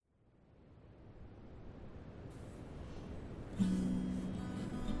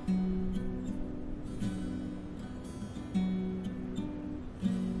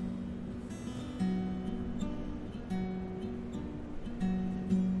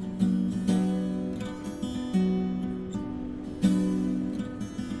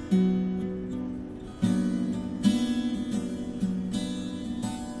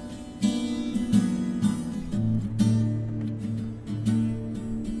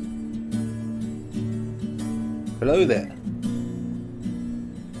Hello there.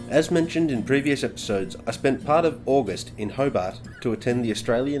 As mentioned in previous episodes, I spent part of August in Hobart to attend the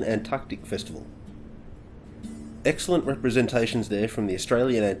Australian Antarctic Festival. Excellent representations there from the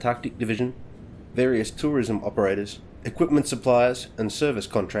Australian Antarctic Division, various tourism operators, equipment suppliers and service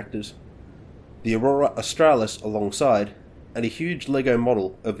contractors, the Aurora Australis alongside, and a huge Lego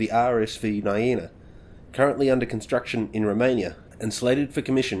model of the RSV Nyena, currently under construction in Romania and slated for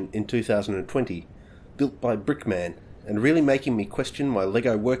commission in 2020, built by Brickman, and really making me question my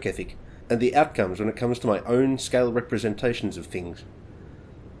Lego work ethic and the outcomes when it comes to my own scale representations of things,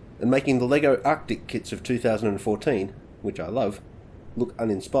 and making the Lego Arctic kits of 2014, which I love, look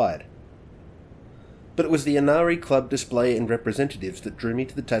uninspired. But it was the Inari Club display and representatives that drew me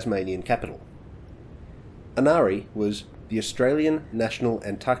to the Tasmanian capital. Inari was the Australian National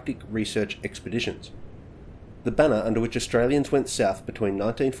Antarctic Research Expeditions, the banner under which Australians went south between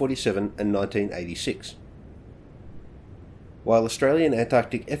 1947 and 1986. While Australian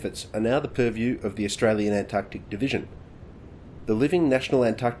Antarctic efforts are now the purview of the Australian Antarctic Division, the living national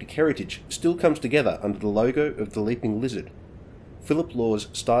Antarctic heritage still comes together under the logo of the Leaping Lizard, Philip Law's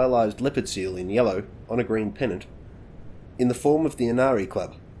stylised leopard seal in yellow on a green pennant, in the form of the Inari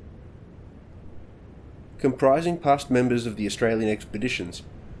Club. Comprising past members of the Australian expeditions,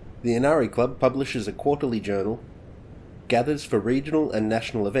 the Inari Club publishes a quarterly journal, gathers for regional and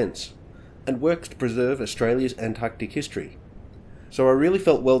national events, and works to preserve Australia's Antarctic history. So I really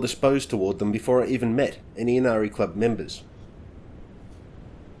felt well disposed toward them before I even met any Inari Club members.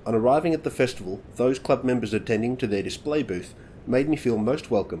 On arriving at the festival, those club members attending to their display booth made me feel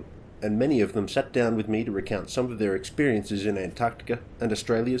most welcome, and many of them sat down with me to recount some of their experiences in Antarctica and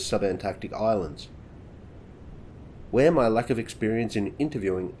Australia's subantarctic islands. Where my lack of experience in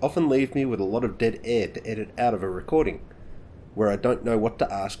interviewing often leaves me with a lot of dead air to edit out of a recording, where I don't know what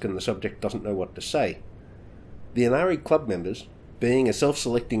to ask and the subject doesn't know what to say, the Inari Club members, being a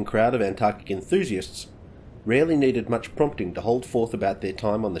self-selecting crowd of Antarctic enthusiasts, rarely needed much prompting to hold forth about their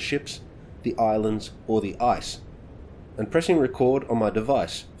time on the ships, the islands, or the ice, and pressing record on my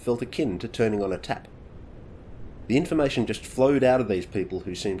device felt akin to turning on a tap. The information just flowed out of these people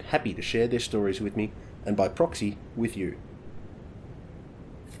who seemed happy to share their stories with me, and by proxy, with you.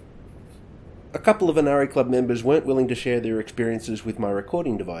 A couple of Inari Club members weren't willing to share their experiences with my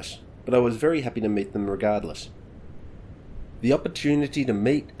recording device, but I was very happy to meet them regardless. The opportunity to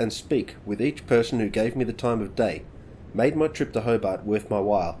meet and speak with each person who gave me the time of day made my trip to Hobart worth my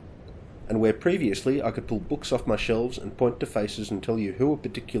while, and where previously I could pull books off my shelves and point to faces and tell you who a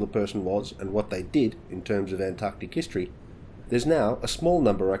particular person was and what they did in terms of Antarctic history, there's now a small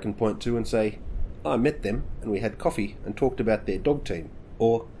number I can point to and say, I met them and we had coffee and talked about their dog team,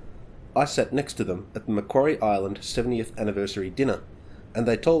 or I sat next to them at the Macquarie Island 70th anniversary dinner and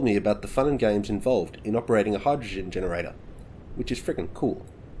they told me about the fun and games involved in operating a hydrogen generator, which is frickin' cool.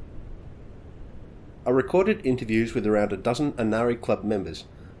 I recorded interviews with around a dozen Inari Club members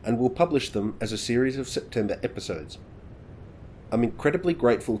and will publish them as a series of September episodes. I'm incredibly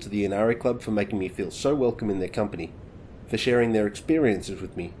grateful to the Inari Club for making me feel so welcome in their company, for sharing their experiences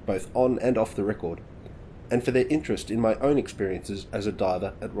with me both on and off the record, and for their interest in my own experiences as a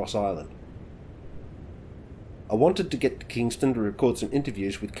diver at Ross Island. I wanted to get to Kingston to record some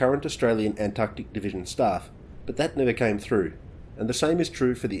interviews with current Australian Antarctic Division staff, but that never came through, and the same is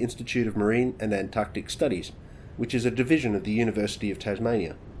true for the Institute of Marine and Antarctic Studies, which is a division of the University of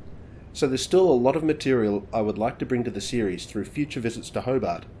Tasmania. So there's still a lot of material I would like to bring to the series through future visits to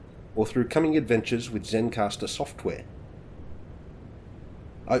Hobart, or through coming adventures with Zencastr software.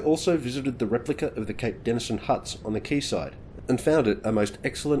 I also visited the replica of the Cape Denison huts on the quayside, and found it a most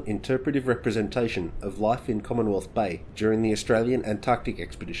excellent interpretive representation of life in Commonwealth Bay during the Australian Antarctic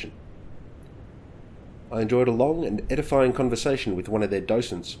expedition. I enjoyed a long and edifying conversation with one of their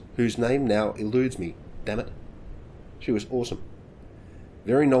docents, whose name now eludes me, damn it. She was awesome.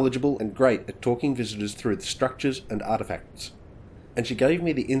 Very knowledgeable and great at talking visitors through the structures and artefacts. And she gave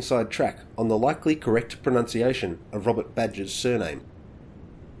me the inside track on the likely correct pronunciation of Robert Badger's surname.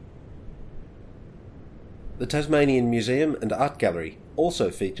 The Tasmanian Museum and Art Gallery also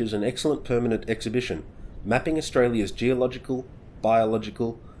features an excellent permanent exhibition mapping Australia's geological,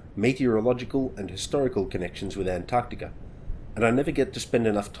 biological, meteorological and historical connections with Antarctica, and I never get to spend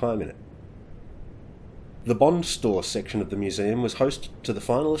enough time in it. The Bond Store section of the museum was host to the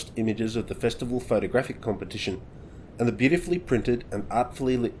finalist images of the festival photographic competition, and the beautifully printed and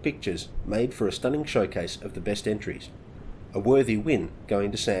artfully lit pictures made for a stunning showcase of the best entries, a worthy win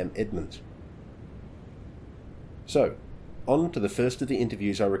going to Sam Edmonds. So, on to the first of the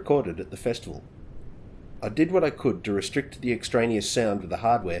interviews I recorded at the festival. I did what I could to restrict the extraneous sound of the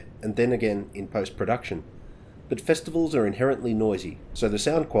hardware, and then again in post-production, but festivals are inherently noisy, so the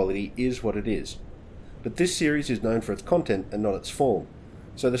sound quality is what it is. But this series is known for its content and not its form,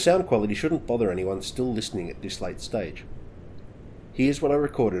 so the sound quality shouldn't bother anyone still listening at this late stage. Here's what I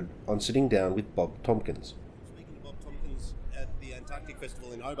recorded on sitting down with Bob Tompkins. Speaking to Bob Tompkins at the Antarctic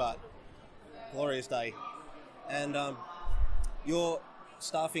Festival in Hobart, glorious day, and you're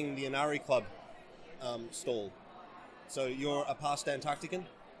staffing the Inari Club stall. So you're a past Antarctican?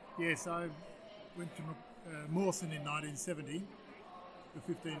 Yes, I went to Mawson in 1970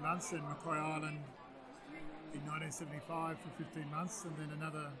 for 15 months and Macquarie Island in 1975 for 15 months and then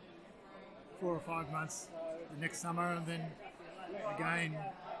another 4 or 5 months the next summer and then again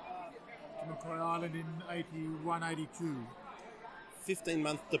to Macquarie Island in 81, 82.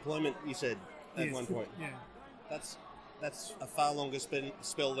 15-month deployment, you said, at one point? Yeah. That's a far longer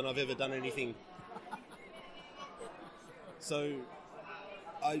spell than I've ever done anything. So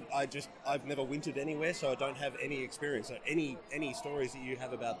I've never wintered anywhere, so I don't have any experience. So any stories that you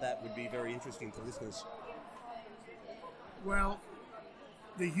have about that would be very interesting to listeners. Well,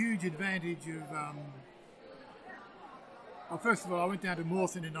 the huge advantage of well, first of all, I went down to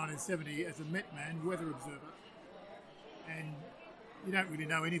Mawson in 1970 as a Met man, weather observer, and you don't really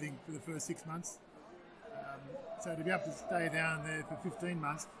know anything for the first 6 months. So to be able to stay down there for 15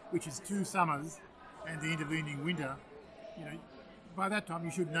 months, which is 2 summers and the intervening winter, you know, by that time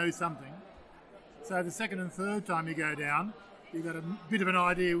you should know something. So the second and third time you go down, you've got a bit of an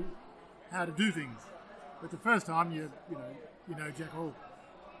idea how to do things. But the first time, you know jack all.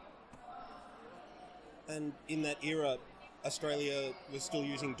 And in that era, Australia was still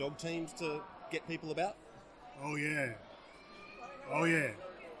using dog teams to get people about? Oh yeah,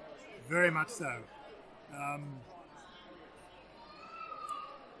 very much so.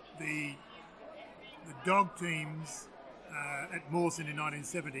 The dog teams at Mawson in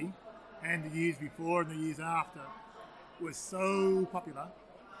 1970 and the years before and the years after were so popular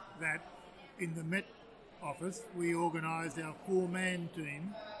that in the Met office we organised our 4-man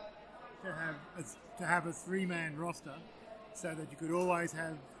team to have a 3-man roster so that you could always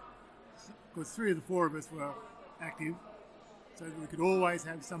have, because 3 of the 4 of us were active, so that we could always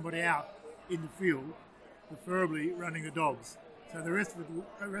have somebody out in the field, preferably running the dogs. So the rest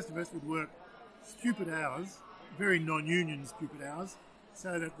of us would work stupid hours, very non-union stupid hours,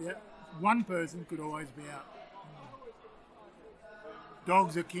 so that one person could always be out.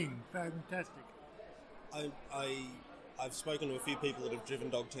 Dogs are king, fantastic. I've spoken to a few people that have driven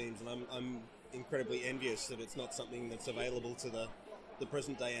dog teams, and I'm incredibly envious that it's not something that's available to the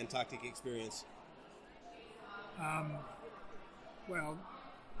present day Antarctic experience. Well,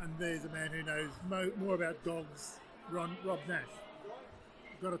 and there's a man who knows more about dogs, Rob Nash.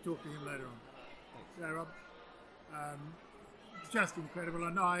 I've got to talk to him later on. So Rob, just incredible,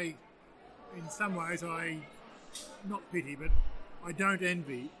 and in some ways, not pity, but I don't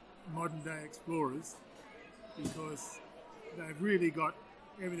envy modern day explorers because they've really got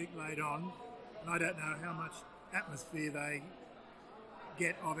everything laid on, and I don't know how much atmosphere they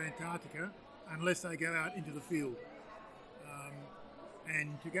get of Antarctica unless they go out into the field.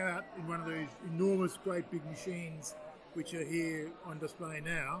 And to go out in one of those enormous, great big machines which are here on display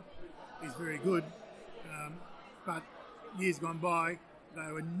now is very good. But years gone by,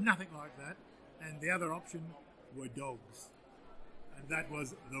 they were nothing like that, and the other option were dogs. And that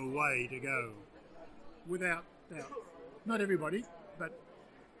was the way to go, without doubt. Not everybody, but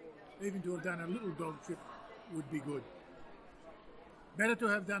even to have done a little dog trip would be good. Better to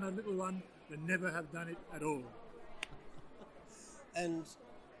have done a little one than never have done it at all. And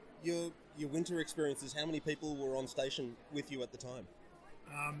your winter experiences, how many people were on station with you at the time?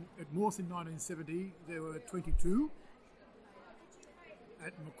 At Mawson in 1970, there were 22.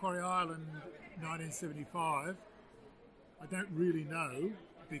 At Macquarie Island 1975, I don't really know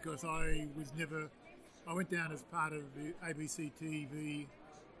because I went down as part of the ABC TV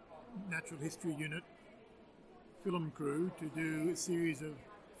Natural History Unit film crew to do a series of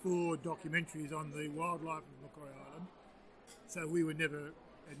 4 documentaries on the wildlife of Macquarie Island. So we were never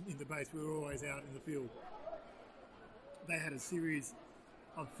in the base, we were always out in the field. They had a series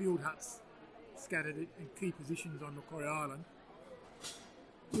of field huts scattered in key positions on Macquarie Island,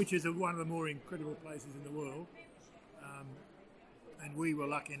 which is one of the more incredible places in the world. And we were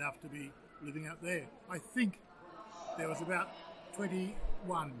lucky enough to be living out there. I think there was about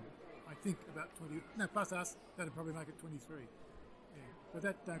 21. Plus us, that'd probably make it 23. Yeah, but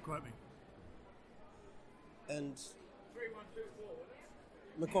that don't quote me. And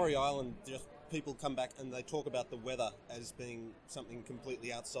Macquarie Island, just people come back and they talk about the weather as being something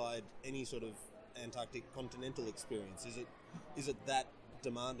completely outside any sort of Antarctic continental experience. Is it that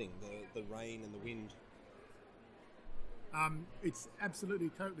demanding, the rain and the wind? It's absolutely,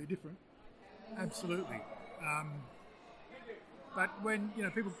 totally different. Absolutely. But when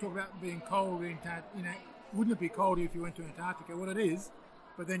people talk about being cold in wouldn't it be colder if you went to Antarctica? Well, it is,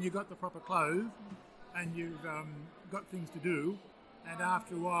 but then you've got the proper clothes and you've got things to do, and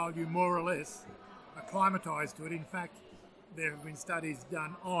after a while you more or less acclimatise to it. In fact, there have been studies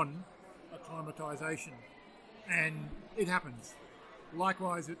done on acclimatisation, and it happens.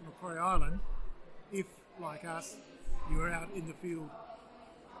 Likewise at Macquarie Island, if, like us, you were out in the field,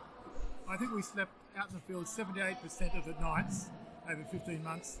 I think we slept out in the field 78% of the nights over 15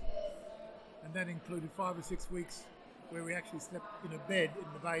 months, and that included 5 or 6 weeks where we actually slept in a bed in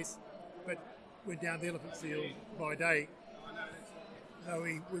the base, but went down the elephant seal by day. So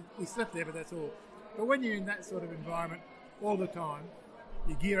we slept there, but that's all. But when you're in that sort of environment all the time,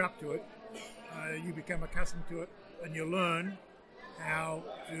 you gear up to it, you become accustomed to it, and you learn how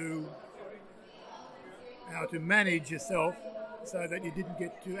to manage yourself so that you didn't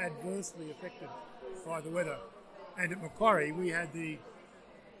get too adversely affected by the weather. And at Macquarie, we had the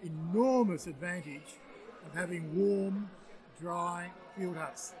enormous advantage of having warm, dry field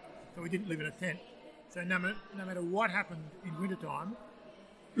huts. So we didn't live in a tent. So no matter what happened in wintertime,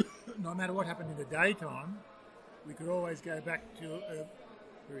 no matter what happened in the daytime, we could always go back to a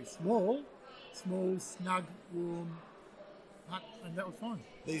very small, snug, warm hut, and that was fine.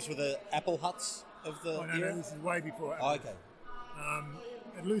 These were the apple huts of the no, this is way before apple. Oh, okay.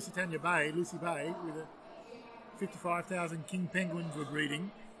 At Lusitania Bay, Lucy Bay, with 55,000 king penguins were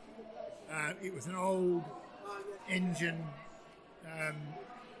breeding. It was an old engine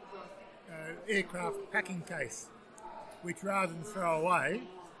aircraft packing case, which rather than throw away,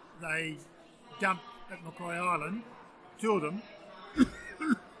 they dumped at Macquarie Island, 2 of them,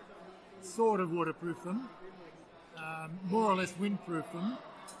 sort of waterproof them, more or less windproof them,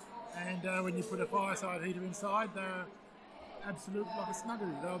 and when you put a fireside heater inside, they're absolute like a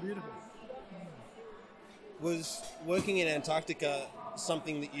snuggery. They were beautiful. Was working in Antarctica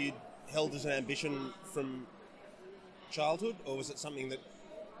something that you'd held as an ambition from childhood, or was it something that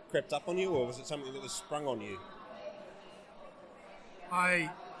crept up on you, or was it something that was sprung on you? I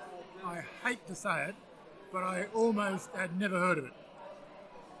hate to say it, but I almost had never heard of it.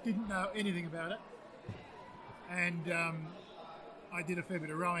 Didn't know anything about it. And I did a fair bit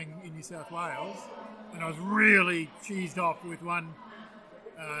of rowing in New South Wales, and I was really cheesed off with one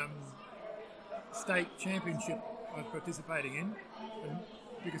state championship I was participating in,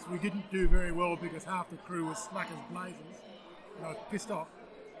 because we didn't do very well because half the crew was slack as blazes, and I was pissed off.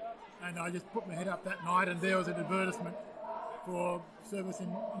 And I just put my head up that night, and there was an advertisement for service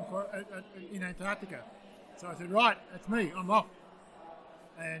in Antarctica. So I said, right, that's me, I'm off.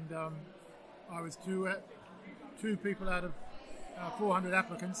 And I was two people out of 400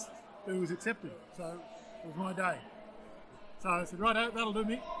 applicants who was accepted. So it was my day. So I said, right, that'll do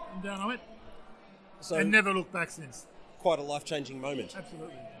me. And down I went. So and never looked back since. Quite a life-changing moment.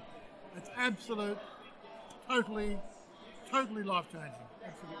 Absolutely. It's absolute, totally life-changing.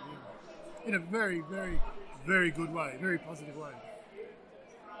 Absolutely. In a very, very, very good way, very positive way.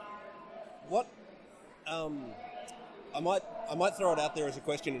 What? I might throw it out there as a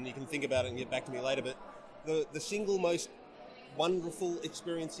question, and you can think about it and get back to me later. But the single most wonderful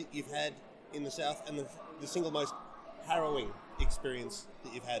experience that you've had in the South, and the single most harrowing experience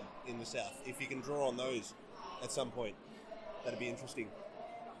that you've had in the South, if you can draw on those at some point, that'd be interesting.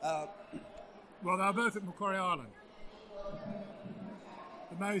 Well, they were both at Macquarie Island.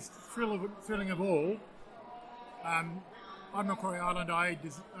 The most thrilling of all, on Macquarie Island, I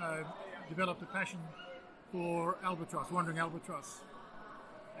developed a passion for albatross, wandering albatross,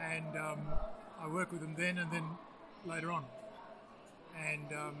 and I worked with them then and then later on. And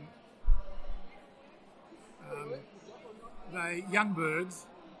they young birds,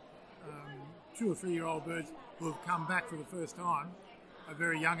 2 or 3 year old birds who have come back for the first time, are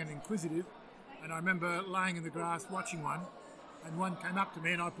very young and inquisitive. And I remember laying in the grass watching one, and one came up to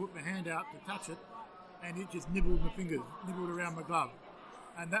me, and I put my hand out to touch it, and it just nibbled my fingers, nibbled around my glove,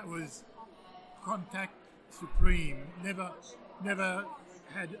 and that was contact supreme. Never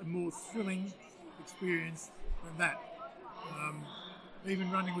had a more thrilling experience than that.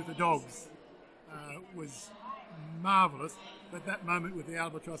 Even running with the dogs was marvellous, but that moment with the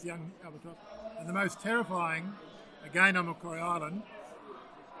albatross, young albatross, and the most terrifying, again on Macquarie Island,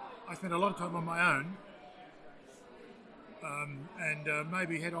 I spent a lot of time on my own, and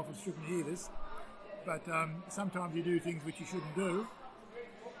maybe head office shouldn't hear this, but sometimes you do things which you shouldn't do,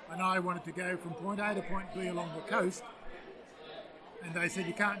 and I wanted to go from point A to point B along the coast, and they said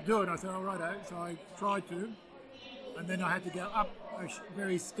you can't do it, and I said, oh righto, so I tried to, and then I had to go up a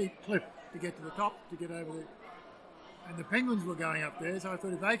very steep cliff to get to the top, to get over there, And the penguins were going up there, so I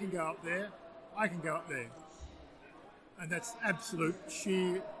thought if they can go up there, I can go up there. And that's absolute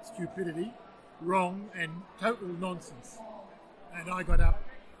sheer stupidity, wrong and total nonsense. And I got up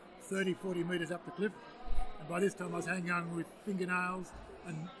 30, 40 metres up the cliff, and by this time I was hanging on with fingernails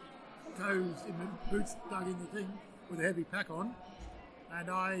and toes in the boots dug in the thing with a heavy pack on, and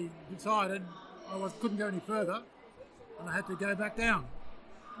I decided couldn't go any further, and I had to go back down.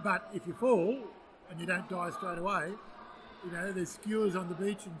 But if you fall and you don't die straight away, there's skewers on the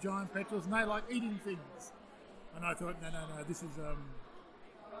beach and giant petrels, and they like eating things. And I thought, no, this is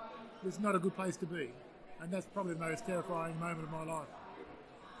not a good place to be. And that's probably the most terrifying moment of my life.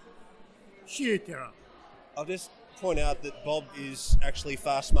 Sheer terror. I'll just point out that Bob is actually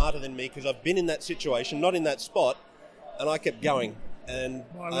far smarter than me, because I've been in that situation, not in that spot, and I kept going. And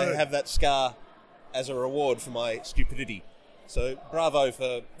I have that scar as a reward for my stupidity. So bravo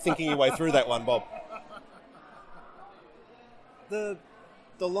for thinking your way through that one, Bob. The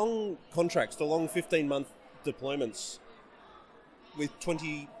long contracts, the long 15-month deployments with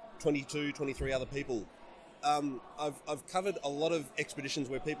 20, 22, 23 other people. I've covered a lot of expeditions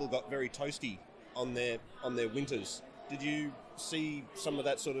where people got very toasty on their winters. Did you see some of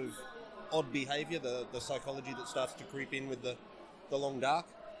that sort of odd behaviour, the psychology that starts to creep in with the long dark?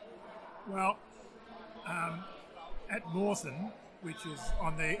 Well, at Mawson, which is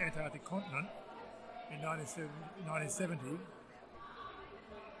on the Antarctic continent, in 1970,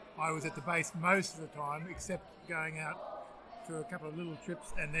 I was at the base most of the time, except going out to a couple of little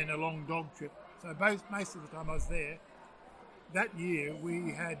trips and then a long dog trip. So most of the time I was there. That year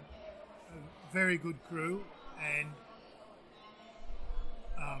we had a very good crew and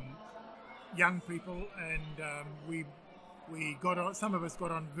young people, and we got on. Some of us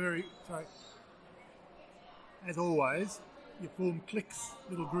got on very. So, as always, you form cliques,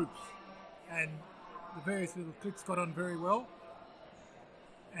 little groups, and the various little cliques got on very well.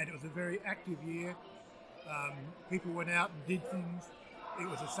 And it was a very active year. People went out and did things. It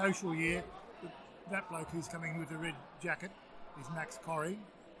was a social year. That bloke who's coming with the red jacket is Max Corrie.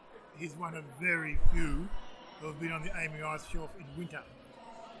 He's one of very few who have been on the Amy Ice Shelf in winter.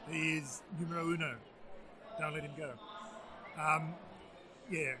 He is numero uno. Don't let him go.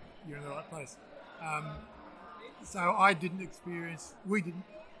 Yeah, you're in the right place. So I didn't experience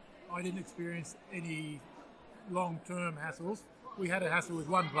any long-term hassles. We had a hassle with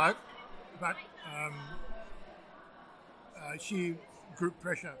one bloke, but sheer group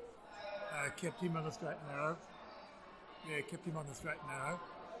pressure kept him on the straight and narrow. Yeah, kept him on the straight and narrow.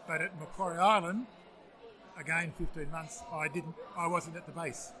 But at Macquarie Island, again 15 months, I wasn't at the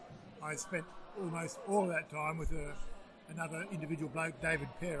base. I spent almost all that time with another individual bloke, David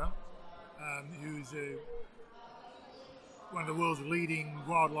Pera, who's one of the world's leading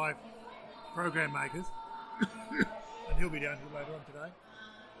wildlife program makers. And he'll be down here later on today.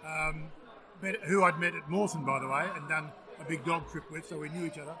 Who I'd met at Mawson, by the way, and done a big dog trip with, so we knew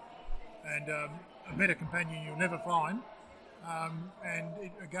each other. And a better companion you'll never find. And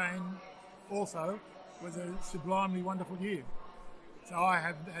it, again, also was a sublimely wonderful year. So I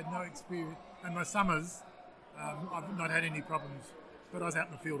have had no experience. And my summers, I've not had any problems, but I was out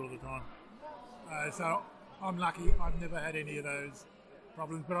in the field all the time. So I'm lucky. I've never had any of those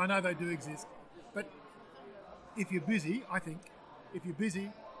problems, but I know they do exist. But if you're busy, I think, if you're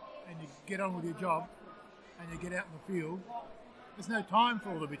busy and you get on with your job and you get out in the field, there's no time for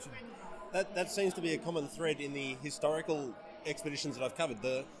all the bitching. That seems to be a common thread in the historical expeditions that I've covered.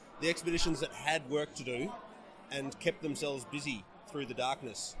 The expeditions that had work to do and kept themselves busy through the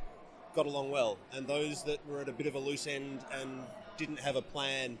darkness got along well, and those that were at a bit of a loose end and didn't have a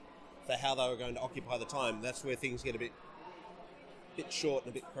plan for how they were going to occupy the time, that's where things get a bit short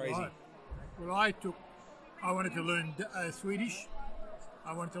and a bit crazy. Right. Well, I wanted to learn Swedish.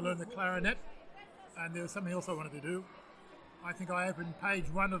 I wanted to learn the clarinet, and there was something else I wanted to do. I think I opened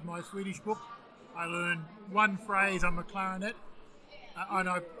page 1 of my Swedish book. I learned one phrase on the clarinet, and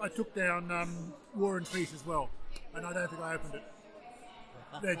I took down War and Peace as well, and I don't think I opened it.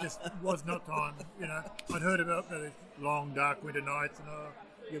 There just was not time, I'd heard about the long, dark winter nights, and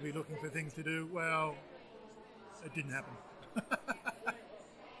you'll be looking for things to do. Well, it didn't happen.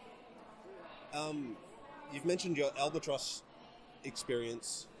 You've mentioned your albatross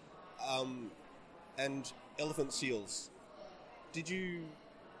experience and elephant seals. Did you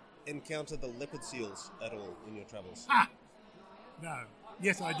encounter the leopard seals at all in your travels? No.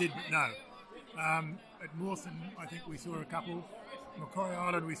 Yes, I did, but no. At Mawson, I think we saw a couple. Macquarie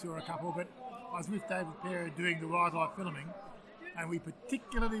Island, we saw a couple, but I was with David Pera doing the wildlife filming, and we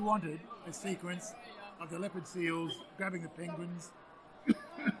particularly wanted a sequence of the leopard seals grabbing the penguins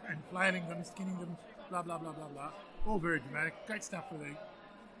and flailing them, skinning them, blah, blah, blah, blah, blah. all very dramatic, great stuff for the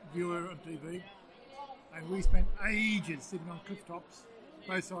viewer on TV. And we spent ages sitting on cliff tops,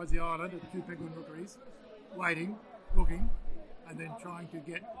 both sides of the island at the two penguin rookeries, waiting, looking, and then trying to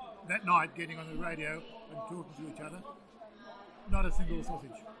get, that night, getting on the radio and talking to each other. Not a single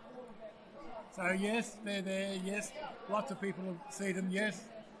sausage. So yes, they're there, yes, lots of people see them, yes.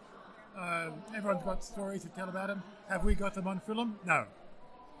 Everyone's got stories to tell about them. Have we got them on film? No.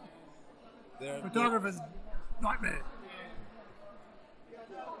 Photographers, nightmare.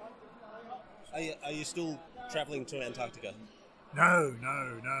 Are you still travelling to Antarctica? No.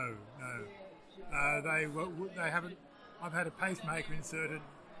 They haven't. I've had a pacemaker inserted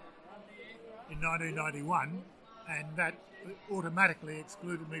in 1991, and that automatically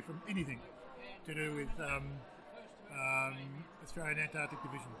excluded me from anything to do with Australian Antarctic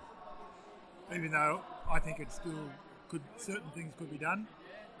Division. Even though I think it still could, certain things could be done,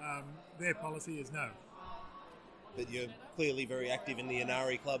 their policy is no. But you're clearly very active in the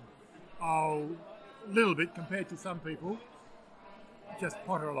Inari Club. Oh, a little bit compared to some people. Just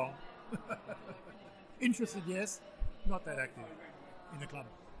potter along. Interested, yes. Not that active in the club.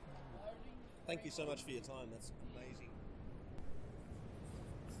 Thank you so much for your time. That's amazing.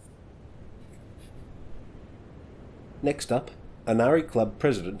 Next up, Inari Club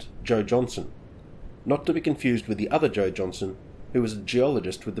President Joe Johnson. Not to be confused with the other Joe Johnson, who was a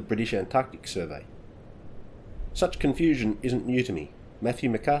geologist with the British Antarctic Survey. Such confusion isn't new to me, Matthew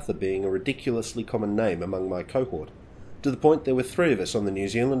MacArthur being a ridiculously common name among my cohort, to the point there were 3 of us on the New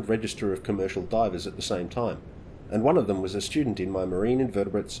Zealand Register of Commercial Divers at the same time, and one of them was a student in my Marine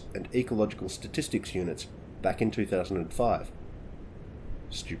Invertebrates and Ecological Statistics units back in 2005.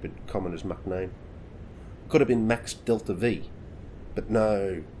 Stupid common as muck name. Could have been Max Delta V, but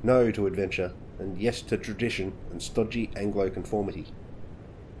no to adventure, and yes to tradition and stodgy Anglo conformity.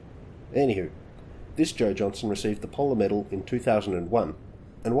 Anywho, this Joe Johnson received the Polar Medal in 2001,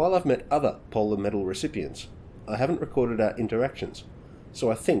 and while I've met other Polar Medal recipients, I haven't recorded our interactions,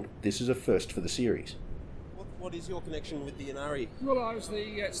 so I think this is a first for the series. What is your connection with the Inari? Well, I was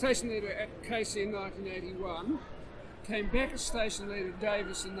the station leader at Casey in 1981, came back as station leader at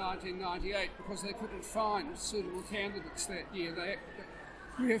Davis in 1998 because they couldn't find suitable candidates that year.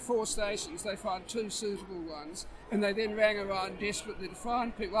 We had 4 stations, they found 2 suitable ones, and they then rang around desperately to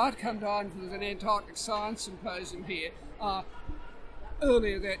find people. I'd come down to an Antarctic Science Symposium here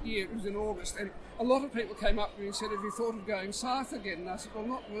earlier that year, it was in August, and a lot of people came up to me and said, have you thought of going south again? And I said, well,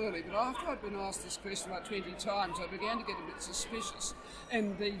 not really, but after I'd been asked this question like 20 times, I began to get a bit suspicious,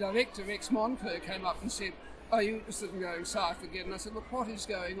 and the director, Rex Monker, came up and said, are you interested in going south again? And I said, look, what is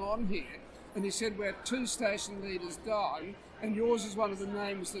going on here? And he said, we're 2 station leaders down, and yours is one of the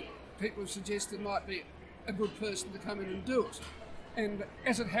names that people have suggested might be a good person to come in and do it. And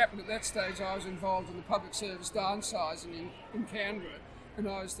as it happened at that stage, I was involved in the public service downsizing in Canberra, and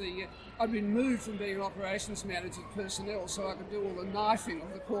I'd been moved from being an operations manager to personnel, so I could do all the knifing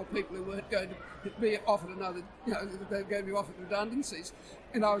of the poor people who weren't going to be offered they were going to be offered redundancies.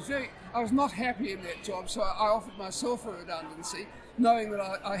 And I was not happy in that job, so I offered myself a redundancy, knowing that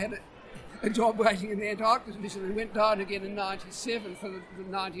I had a job waiting in the Antarctic Division, and went down again in 97 for the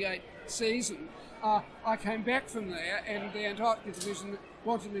 98 season. I came back from there, and the Antarctic Division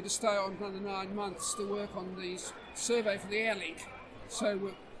wanted me to stay on another 9 months to work on the survey for the Airlink. So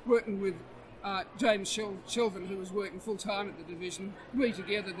we're working with James Shelvin, who was working full-time at the division. We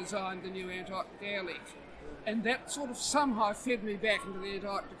together designed the new Antarctic Airlink. And that sort of somehow fed me back into the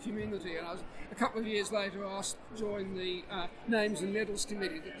Antarctic community. And I was, a couple of years later, asked to join the Names and Medals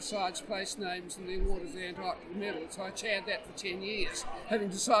Committee that decides place names and the award of the Antarctic Medal. So I chaired that for 10 years. Having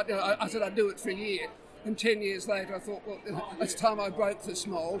decided, I said I'd do it for a year. And 10 years later, I thought, well, it's time I broke this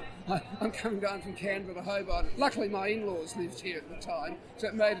mould. I'm coming down from Canberra to Hobart. Luckily, my in-laws lived here at the time, so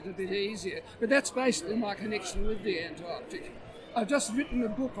it made it a bit easier. But that's basically my connection with the Antarctic. I've just written a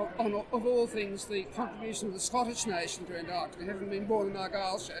book on of all things, the contribution of the Scottish nation to Antarctica, having been born in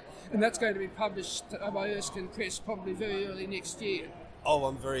Argyllshire, and that's going to be published by Erskine Press probably very early next year. Oh,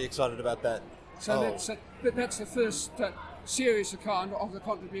 I'm very excited about that. So that's the first serious account of the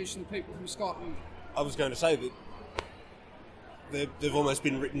contribution of people from Scotland. I was going to say that they've almost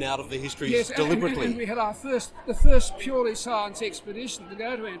been written out of the histories deliberately. And we had the first purely science expedition to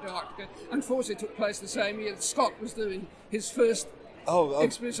go to Antarctica. Unfortunately, it took place the same year that Scott was doing his first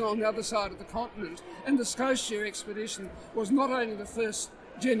expedition on the other side of the continent. And the Scotia expedition was not only the first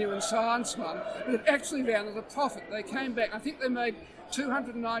genuine science one, but it actually ran at a profit. They came back, I think they made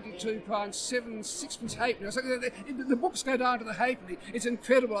 £292, 7/6 halfpenny. So the books go down to the halfpenny. It's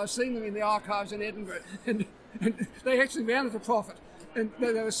incredible. I've seen them in the archives in Edinburgh, and they actually ran at a profit. And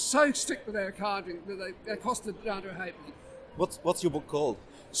they were so strict with their accounting that they costed down to a halfpenny. What's your book called?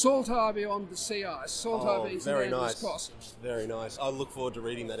 Saltire Beyond the Sea Ice. Saltire being very Landers nice. Cross. Very nice. I look forward to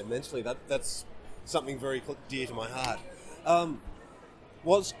reading that immensely. That's something very dear to my heart.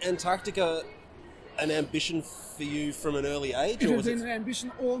 Was Antarctica an ambition for you from an early age? It or has was been an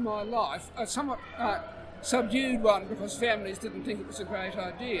ambition all my life, a somewhat subdued one because families didn't think it was a great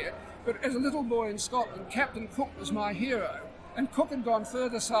idea. But as a little boy in Scotland, Captain Cook was my hero. And Cook had gone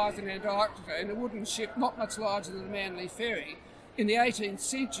further south in Antarctica in a wooden ship not much larger than a Manly ferry in the 18th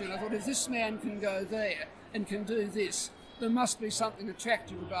century. And I thought, if this man can go there and can do this, there must be something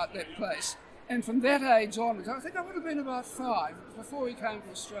attractive about that place. And from that age onwards, I think I would have been about 5, before he came to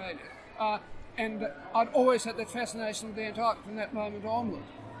Australia. And I'd always had that fascination with the Antarctic from that moment onward.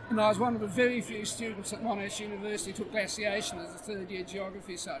 And I was one of the very few students at Monash University who took glaciation as a third-year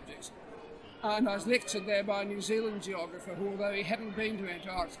geography subject. And I was lectured there by a New Zealand geographer who, although he hadn't been to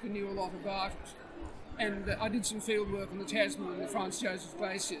Antarctica, knew a lot about it. And I did some field work on the Tasman and the Franz Josef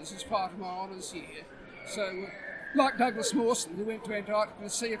glaciers as part of my honours year. So, like Douglas Mawson, who went to Antarctica to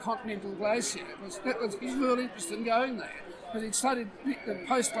see a continental glacier, he was really interested in going there. But he'd studied the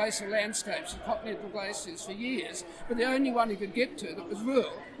post-glacial landscapes of continental glaciers for years, but the only one he could get to that was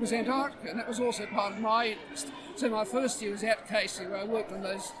rural was Antarctica, and that was also part of my interest. So my first year was at Casey, where I worked on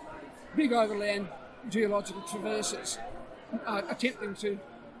those big overland geological traverses, attempting to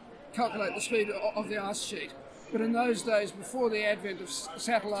calculate the speed of the ice sheet. But in those days, before the advent of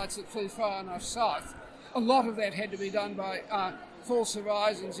satellites that flew far enough south, a lot of that had to be done by false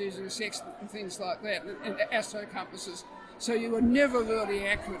horizons using a sextant and things like that, and astro compasses. So you were never really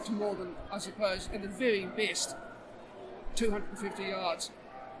accurate to more than, I suppose, at the very best, 250 yards.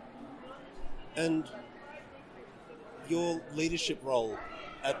 And your leadership role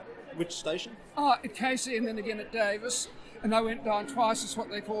at which station? At Casey and then again at Davis. And I went down twice as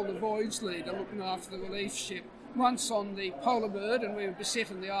what they call the voyage leader, looking after the relief ship. Once on the Polar Bird, and we were beset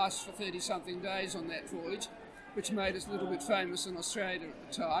in the ice for 30-something days on that voyage, which made us a little bit famous in Australia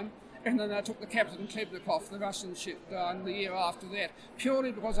at the time. And then I took the Captain Klebnikov, the Russian ship, down the year after that,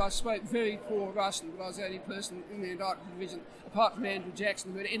 purely because I spoke very poor Russian, but I was the only person in the Antarctic Division, apart from Andrew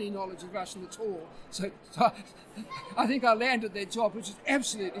Jackson, who had any knowledge of Russian at all. So I think I landed that job, which is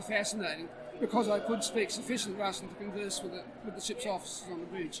absolutely fascinating, because I could speak sufficient Russian to converse with the ship's officers on the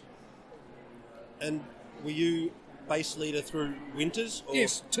bridge. And were you base leader through winters? Or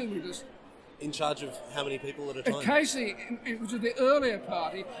Yes, 2 winters. In charge of how many people at a time? At Casey, it was the earlier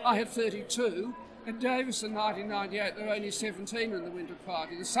party, I had 32. At Davis in 1998, there were only 17 in the winter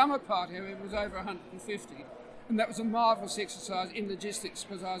party. The summer party, however, was over 150. And that was a marvellous exercise in logistics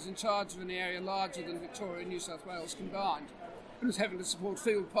because I was in charge of an area larger than Victoria and New South Wales combined. And was having to support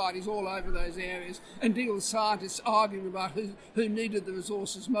field parties all over those areas and deal with scientists arguing about who needed the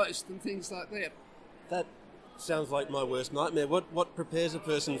resources most and things like that. That sounds like my worst nightmare. What prepares a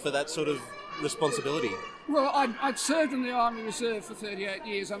person for that sort of responsibility? Well, I'd served in the Army Reserve for 38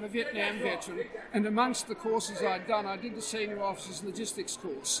 years. I'm a Vietnam veteran, and amongst the courses I'd done, I did the Senior Officers Logistics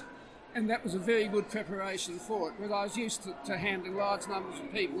course, and that was a very good preparation for it, because I was used to handling large numbers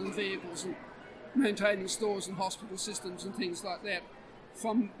of people and vehicles and maintaining stores and hospital systems and things like that.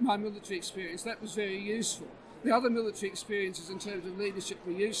 From my military experience, that was very useful. The other military experiences in terms of leadership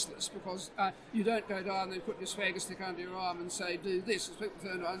were useless because you don't go down there and put your swagger stick under your arm and say, do this. As people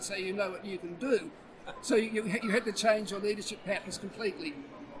turn around and say, you know what you can do. So you had to change your leadership patterns completely.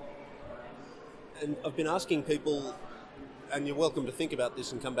 And I've been asking people, and you're welcome to think about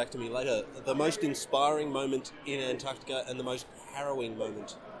this and come back to me later, the most inspiring moment in Antarctica and the most harrowing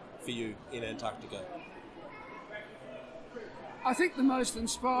moment for you in Antarctica. I think the most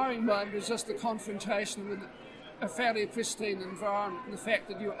inspiring moment is just the confrontation with a fairly pristine environment and the fact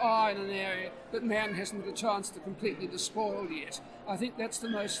that you are in an area that man hasn't had a chance to completely despoil yet. I think that's the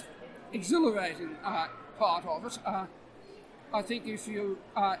most exhilarating part of it. I think if you,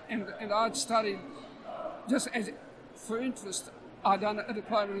 and I'd studied, just as for interest, I'd done a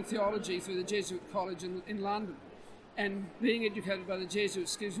diploma in theology through the Jesuit College in London. And being educated by the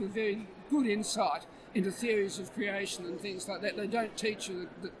Jesuits gives you a very good insight into theories of creation and things like that. They don't teach you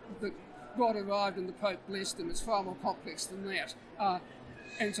that God arrived and the Pope blessed him. It's far more complex than that.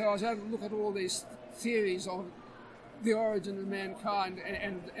 And so I was able to look at all these theories of the origin of mankind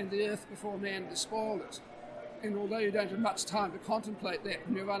and the earth before man despoiled it. And although you don't have much time to contemplate that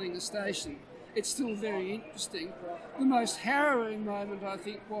when you're running a station, it's still very interesting. The most harrowing moment, I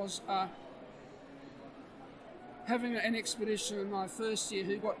think, was having an expedition in my first year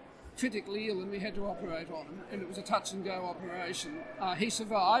who got critically ill and we had to operate on him, and it was a touch and go operation. He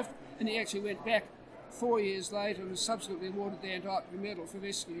survived and he actually went back 4 years later and was subsequently awarded the Antarctica Medal for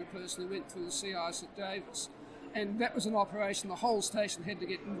rescuing a person who went through the sea ice at Davis. And that was an operation the whole station had to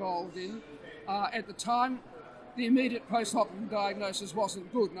get involved in. At the time, the immediate post-operative diagnosis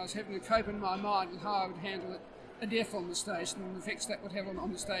wasn't good, and I was having to cope in my mind with how I would handle a death on the station and the effects that would have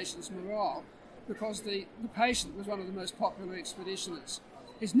on the station's morale, because the patient was one of the most popular expeditioners.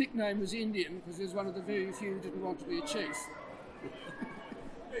 His nickname was Indian because he was one of the very few who didn't want to be a chief.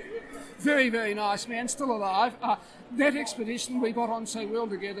 Very, very nice man, still alive. That expedition, we got on so well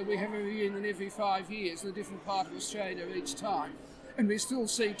together, we have a reunion every 5 years in a different part of Australia each time. And we still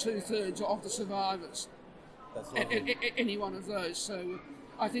see 2/3 of the survivors at any one of those. So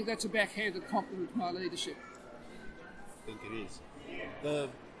I think that's a backhanded compliment to my leadership. I think it is.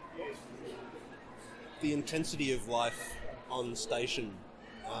 The intensity of life on station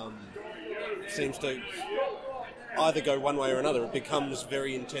seems to either go one way or another. It becomes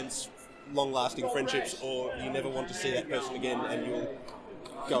very intense, long-lasting friendships, or you never want to see that person again and you'll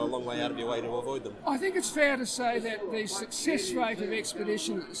go a long way out of your way to avoid them. I think it's fair to say that the success rate of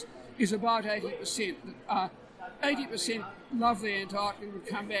expeditioners is about 80%. 80% love the Antarctic and would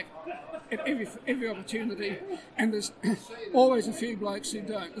come back at every opportunity, and there's always a few blokes who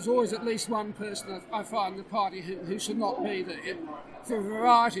don't. There's always at least one person I find in the party who should not be there for a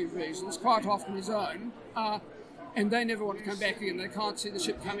variety of reasons, quite often his own, and they never want to come back again. They can't see the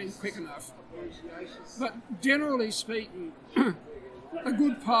ship coming quick enough. But generally speaking, a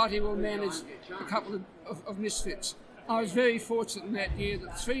good party will manage a couple of misfits. I was very fortunate in that year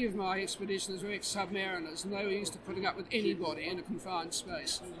that 3 of my expeditioners were ex-submariners, and they were used to putting up with anybody in a confined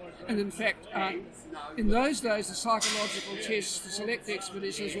space. And in fact, in those days, the psychological tests to select the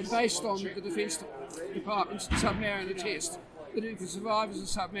expeditioners were based on the Defence Department's submariner test. That if you could survive as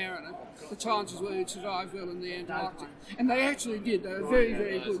a submariner, the chances were you'd survive well in the Antarctic. And they actually did. They were very,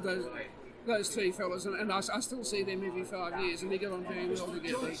 very good, those 3 fellas, and I still see them every 5 years, and we get on very well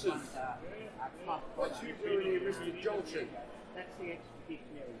together. What's your theory, Mr. Johnson? That's the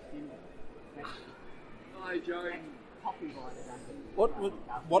expeditionary syndrome. Hi, Joe.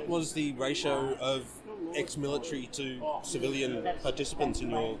 What was the ratio of ex-military to civilian participants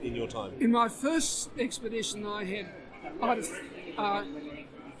in your time? In my first expedition, I had out of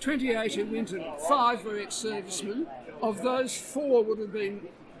 28 who wintered, 5 were ex-servicemen. Of those, 4 would have been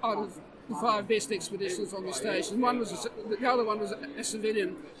out of the 5 best expeditions on the station. The other one was a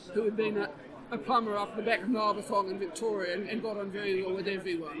civilian who had been a plumber up the back of Narberthong in Victoria and got on very well with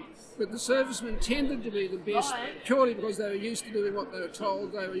everyone. But the servicemen tended to be the best purely because they were used to doing what they were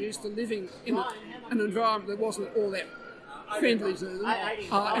told. They were used to living in an environment that wasn't all that friendly to them,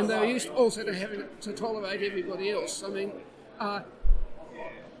 and they were used also to having to tolerate everybody else. I mean, a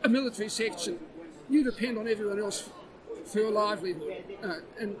military section, you depend on everyone else for your livelihood,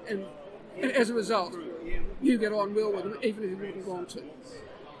 and as a result, you get on well with them even if you wouldn't want to.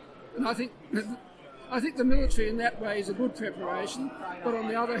 And I think the military in that way is a good preparation, but on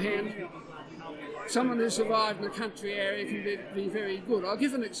the other hand, someone who survived in a country area can be very good. I'll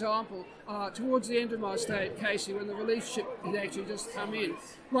give an example. Towards the end of my stay at Casey, when the relief ship had actually just come in,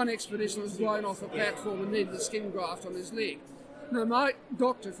 one expedition was blown off a platform and needed a skin graft on his leg. Now, my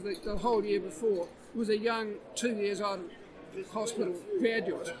doctor for the whole year before was a young 2 years out of hospital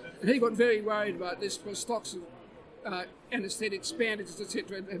graduate, and he got very worried about this because stocks of anaesthetics, bandages,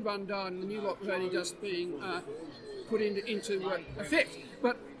 etc. had run down, and the new lot was only just being put into effect.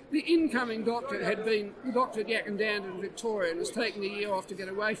 But the incoming doctor had been the doctor at Yackandandah in Victoria and was taking a year off to get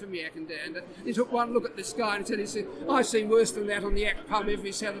away from Yackandandah. He took one look at this guy and he said, "I've seen worse than that on the Yak pub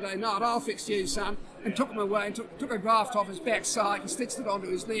every Saturday night. I'll fix you, son." And took him away and took a graft off his backside and stitched it onto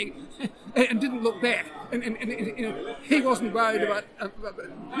his leg and didn't look back. And you know, he wasn't worried about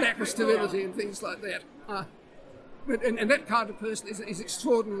lack of sterility and things like that. And that kind of person is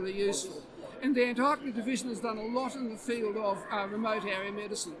extraordinarily useful. And the Antarctic Division has done a lot in the field of remote area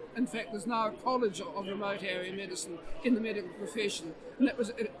medicine. In fact, there's now a college of remote area medicine in the medical profession, and that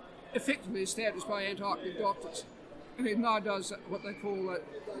was effectively established by Antarctic doctors. And it now does what they call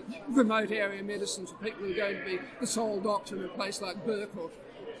remote area medicine for people who are going to be the sole doctor in a place like Burke or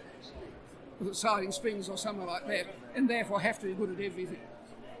Siding Springs or somewhere like that, and therefore have to be good at everything.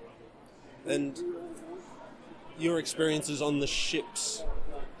 And your experiences on the ships,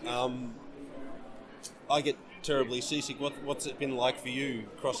 I get terribly seasick. What's it been like for you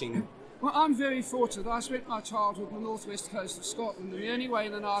crossing? Well, I'm very fortunate. I spent my childhood on the northwest coast of Scotland, and the only way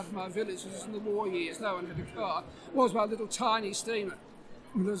in and out of my village, which was in the war years, no one had a car, was by a little tiny steamer.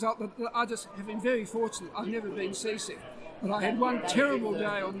 And the result that I just have been very fortunate. I've never been seasick. But I had one terrible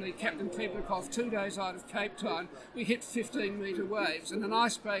day on the Captain Klepikoff, 2 days out of Cape Town. We hit 15-metre waves, and an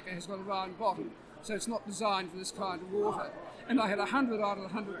icebreaker has got a round bottom. so it's not designed for this kind of water. And I had 100 out of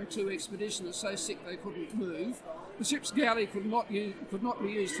 102 expeditioners so sick they couldn't move. The ship's galley could not be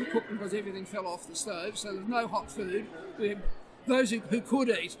used for cooking because everything fell off the stove, so there was no hot food. Those who could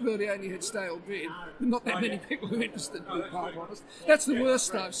eat really only had stale bread. Not that many people were interested, to be quite honest. That's the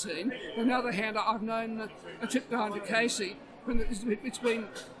worst I've seen. On the other hand, I've known a trip down to Casey when it's been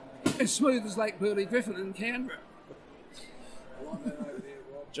as smooth as Lake Burley Griffin in Canberra.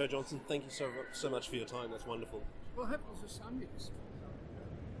 Joe Johnson, thank you so much for your time. That's wonderful. Well, hopefully for some use.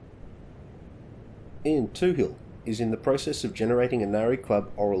 Ian Toohill is in the process of generating Inari Club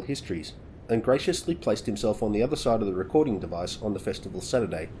oral histories, and graciously placed himself on the other side of the recording device on the festival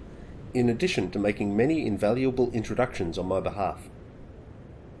Saturday, in addition to making many invaluable introductions on my behalf.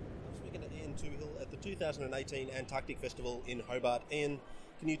 I'm speaking to Ian Toohill at the 2018 Antarctic Festival in Hobart. Ian,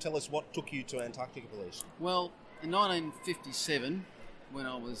 can you tell us what took you to Antarctica Police? Well, in 1957, when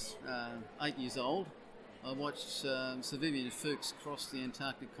I was 8 years old, I watched Sir Vivian Fuchs cross the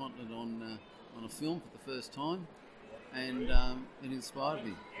Antarctic continent on a film for the first time, and it inspired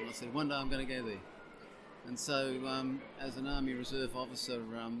me. And I said, one day I'm going to go there. And so, as an Army Reserve officer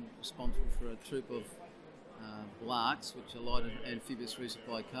responsible for a troop of Larks, which are light amphibious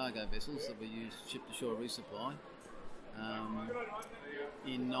resupply cargo vessels that we use ship-to-shore resupply,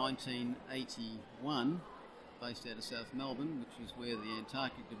 in 1981, based out of South Melbourne, which is where the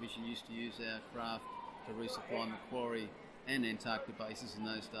Antarctic Division used to use our craft to resupply Macquarie and Antarctica bases in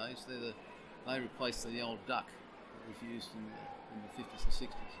those days. They replaced the old duck that was used in the 50s and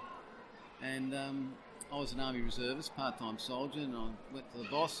 60s. And I was an Army Reservist, part-time soldier, and I went to the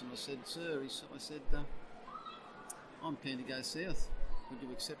boss and I said, "Sir," I said, "I'm keen to go south. Would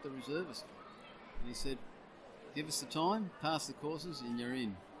you accept a reservist?" And he said, "Give us the time, pass the courses, and you're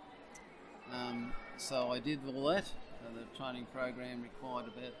in." So I did all that. The training program required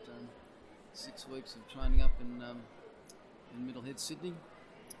about 6 weeks of training up in Middlehead, Sydney,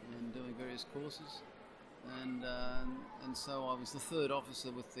 and doing various courses. And so I was the third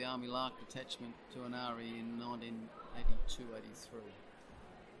officer with the Army Lark Detachment to Inari in 1982-83,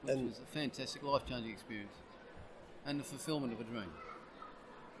 which was a fantastic, life-changing experience and the fulfilment of a dream.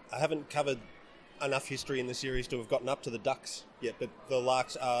 I haven't covered enough history in the series to have gotten up to the ducks yet, but the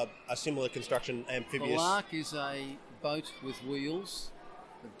Larks are a similar construction, amphibious. The Lark is a boat with wheels.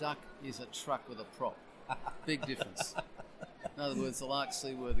 The duck is a truck with a prop. Big difference. In other words, the Lark's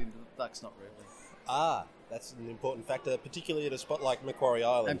seaworthy, the duck's not really. Ah, that's an important factor, particularly at a spot like Macquarie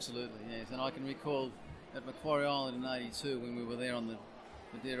Island. Absolutely, yes. And I can recall at Macquarie Island in '82 when we were there on the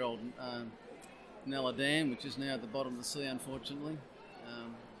dear old Nella Dam, which is now at the bottom of the sea, unfortunately.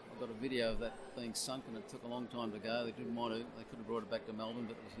 I've got a video of that being sunk, and it took a long time to go. They didn't want to. They could have brought it back to Melbourne,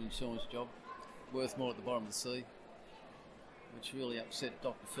 but it was an insurance job, worth more at the bottom of the sea, which really upset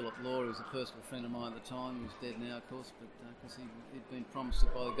Dr. Philip Law, who was a personal friend of mine at the time. He's dead now, of course, but because he'd been promised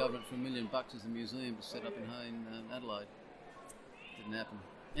it by the government for $1 million as a museum to set up in Hay in Adelaide. Didn't happen.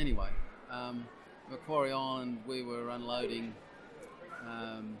 Anyway, Macquarie Island, we were unloading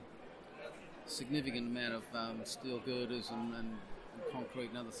significant amount of steel girders and concrete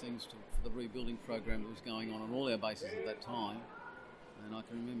and other things for the rebuilding program that was going on all our bases at that time. And I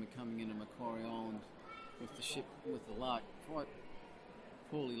can remember coming into Macquarie Island with the ship, with the Lark, quite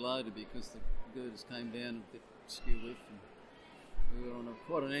poorly loaded because the girders came down a bit skew with, and we were on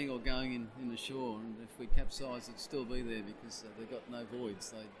quite an angle going in the shore, and if we capsized it'd still be there because they've got no voids,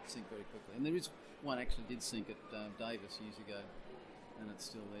 they sink very quickly. And there is one actually did sink at Davis years ago, and it's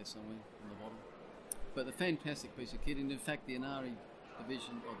still there somewhere on the bottom. But a fantastic piece of kit, and in fact the Inari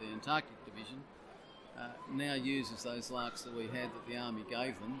Division, or the Antarctic Division, now uses those Larks that we had that the Army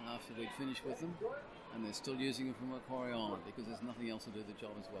gave them after we'd finished with them, and they're still using them from Macquarie Island because there's nothing else to do the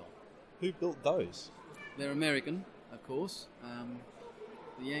job as well. Who built those? They're American, of course.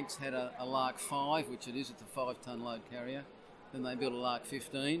 The Yanks had a Lark 5, which it is, it's a 5-ton load carrier. Then they built a Lark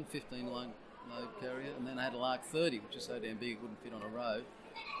 15 load carrier, and then they had a Lark 30, which is so damn big it wouldn't fit on a road.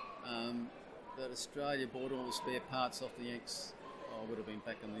 That Australia bought all the spare parts off the Yanks. It would have been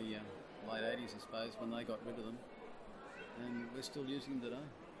back in the late 80s, I suppose, when they got rid of them. And we're still using them today.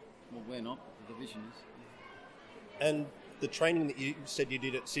 Well, we're not, but the division is. And the training that you said you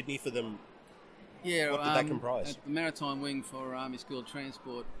did at Sydney for them, yeah, what did that comprise? At the Maritime Wing for Army School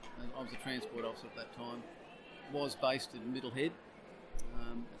Transport, I was a transport officer at that time, was based in Middlehead.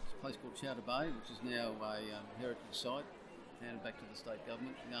 It's a place called Chowder Bay, which is now a heritage site, handed back to the state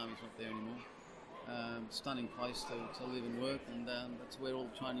government. The Army's not there anymore. Stunning place to live and work, and that's where all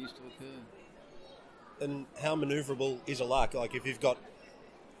the training used to occur. And how manoeuvrable is a Lark? Like if you've got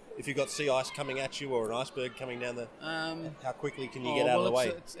if you've got sea ice coming at you or an iceberg coming down the... how quickly can you get out of the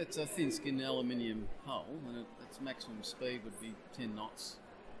way? It's a thin-skinned aluminium hull, and its maximum speed would be 10 knots.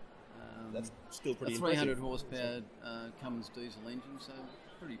 That's still pretty a 300 impressive. horsepower Cummins diesel engine, so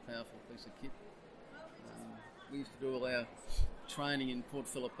pretty powerful piece of kit. We used to do all our training in Port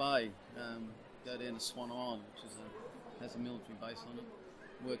Phillip Bay, go down to Swan Island, which has a military base on it,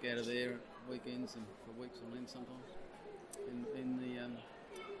 work out of there at weekends and for weeks on end sometimes. In the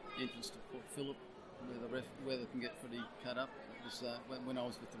entrance to Port Phillip, where the weather can get pretty cut up. It was when I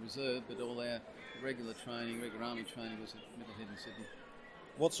was with the reserve, but all our regular army training was at Middlehead in Sydney.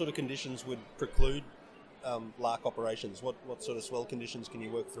 What sort of conditions would preclude lark operations? What sort of swell conditions can you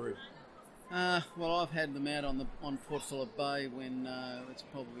work through? Well, I've had them out on Port Phillip Bay when it's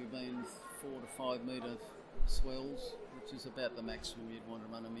probably been 4 to 5 metre swells, which is about the maximum you'd want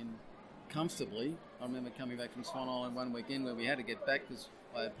to run them in comfortably. I remember coming back from Swan Island one weekend where we had to get back because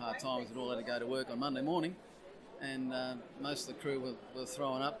I had part-timers that all had to go to work on Monday morning, and most of the crew were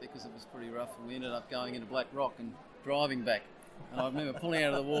throwing up because it was pretty rough, and we ended up going into Black Rock and driving back. And I remember pulling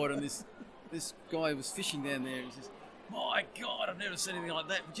out of the water, and this guy was fishing down there, and he says, "My God, I've never seen anything like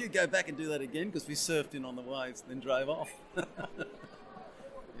that. Would you go back and do that again?" Because we surfed in on the waves and then drove off. Yeah,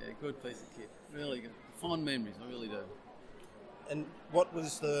 good piece of kit. Really good. Fond memories, I really do. And what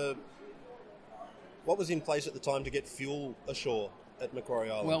was in place at the time to get fuel ashore at Macquarie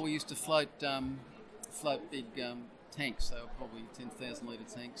Island? Well, we used to float big tanks. They were probably 10,000 litre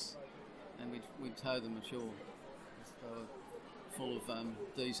tanks, and we'd tow them ashore. They were full of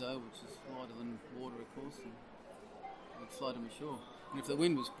diesel, which is lighter than water, of course, and we'd float them ashore. And if the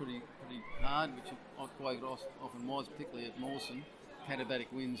wind was pretty hard, which it quite often was, particularly at Mawson,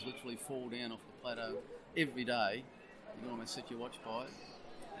 katabatic winds literally fall down off the plateau every day. You can almost set your watch by it,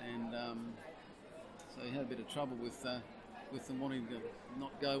 and so you had a bit of trouble with them wanting to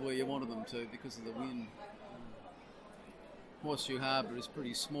not go where you wanted them to because of the wind. Horseshoe Harbour is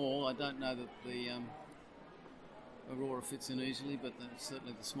pretty small. I don't know that the Aurora fits in easily, but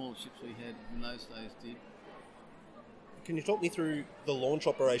certainly the smaller ships we had in those days did. Can you talk me through the launch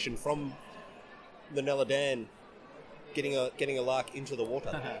operation from the Neladan, getting a lark into the water?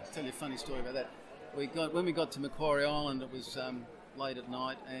 I'll tell you a funny story about that. When we got to Macquarie Island, it was late at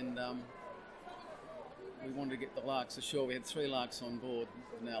night, and we wanted to get the larks ashore. We had 3 larks on board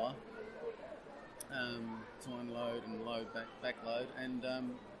Nella, to unload and back load, and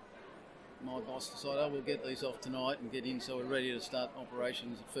my boss decided, we'll get these off tonight and get in so we're ready to start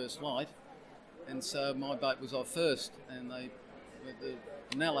operations at first light. And so my boat was off first, and the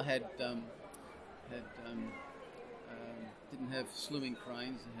Nella didn't have slimming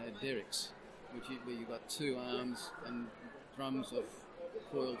cranes, it had derricks, where you've got 2 arms and drums of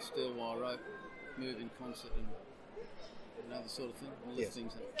coiled steel wire rope move in concert and the sort of thing, and lift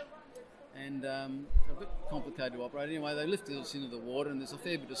things up. And a bit complicated to operate. Anyway, they lifted us into the water, and there's a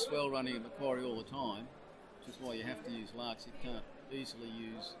fair bit of swell running at Macquarie all the time, which is why you have to use larks. You can't easily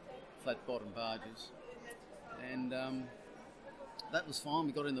use flat bottom barges. And that was fine.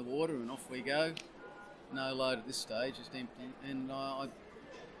 We got in the water and off we go. No load at this stage, just empty. And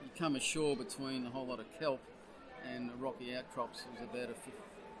you come ashore between a whole lot of kelp and rocky outcrops. It was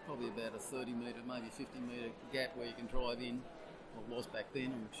probably about a 30 metre, maybe 50 metre gap where you can drive in. Well, it was back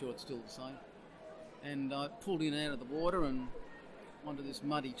then, I'm sure it's still the same. And I pulled in out of the water and onto this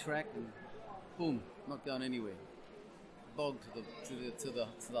muddy track, and boom, not going anywhere. Bog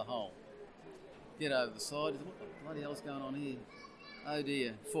to the hull. Get over the side. What the bloody hell's going on here? Oh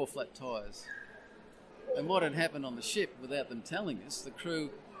dear, 4 flat tyres. And what had happened on the ship, without them telling us, the crew,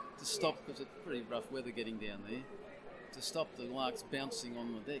 to stop, because it's pretty rough weather getting down there, to stop the larks bouncing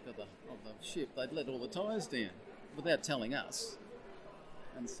on the deck of the ship, they'd let all the tyres down without telling us.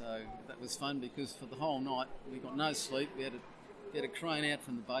 And so that was fun, because for the whole night we got no sleep. We had to get a crane out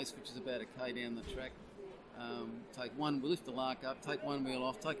from the base, which is about a K down the track. We lift the lark up, take one wheel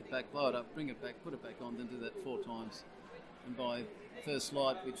off, take it back, blow it up, bring it back, put it back on, then do that 4 times. And by first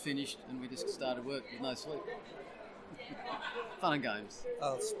light we'd finished, and we just started work with no sleep. Fun and games.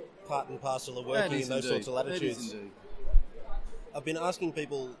 Oh, it's part and parcel of working in those sorts of latitudes. That is indeed. I've been asking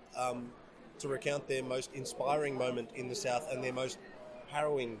people to recount their most inspiring moment in the South and their most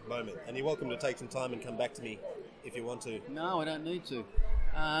harrowing moment. And you're welcome to take some time and come back to me if you want to. No, I don't need to.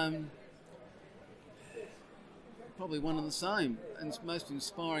 Probably one and the same. And the most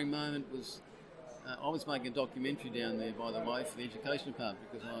inspiring moment was, I was making a documentary down there, by the way, for the Education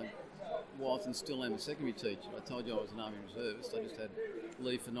Department, because I was and still am a secondary teacher. I told you I was an Army reservist. I just had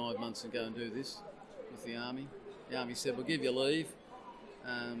leave for 9 months to go and do this with the Army. The Army said, we'll give you leave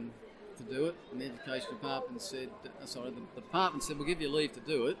to do it. And the Education Department said, the department said, we'll give you leave to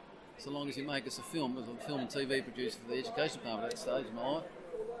do it, so long as you make us a film. I was a film and TV producer for the Education Department at that stage of my life.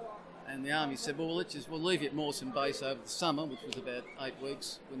 And the Army said, well, we'll leave you at Mawson Base over the summer, which was about 8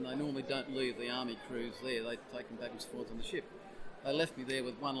 weeks, when they normally don't leave the Army crews there. They take them back and forth on the ship. They left me there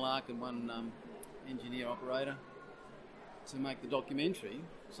with one lark and one engineer operator to make the documentary,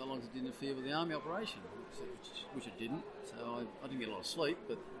 so long as it didn't interfere with the Army operation, which it didn't. So I didn't get a lot of sleep,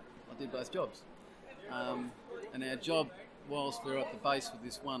 but I did both jobs. And our job, whilst we were at the base with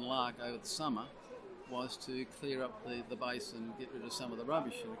this one lark over the summer, was to clear up the base and get rid of some of the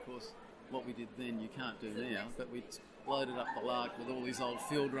rubbish. And of course, what we did then you can't do now, but we loaded up the lark with all these old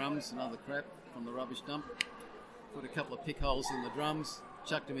fuel drums and other crap from the rubbish dump, put a couple of pick holes in the drums,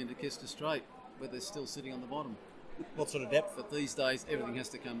 chucked them into Kester Strait, where they're still sitting on the bottom. What sort of depth? But these days, everything has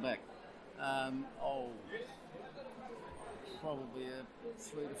to come back. Probably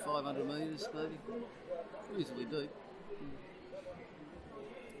 300 to 500 metres, maybe. Reasonably deep.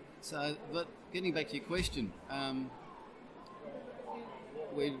 So, but getting back to your question,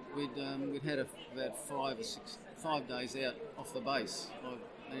 we'd had about 5 days out off the base. I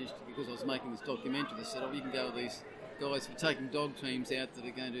managed to, because I was making this documentary, they said, you can go with these guys. We're taking dog teams out that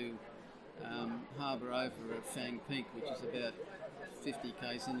are going to harbour over at Fang Peak, which is about 50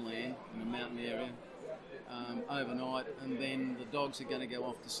 k's inland in a mountain area, overnight, and then the dogs are going to go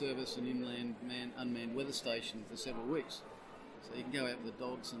off to service an inland unmanned weather station for several weeks. So you can go out with the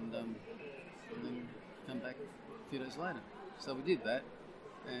dogs and then come back a few days later. So we did that,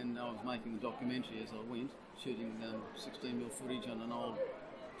 and I was making the documentary as I went, shooting 16mm footage on an old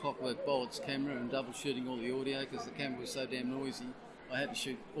Clockwork Bullets camera and double shooting all the audio because the camera was so damn noisy. I had to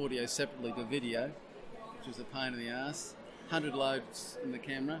shoot audio separately to video, which was a pain in the arse. 100 loads in the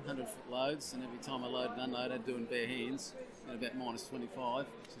camera, 100-foot loads, and every time I load and unload, I'd do it in bare hands at about minus 25,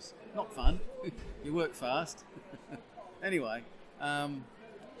 which is not fun. You work fast. Anyway,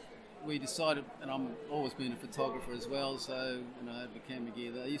 we decided, and I'm always been a photographer as well, so I had my camera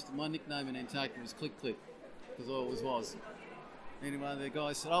gear there. My nickname in Antarctica was Click Clip, because I always was. Anyway, the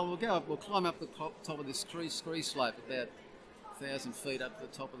guy said, we'll climb up the top of this scree slope about 1,000 feet up to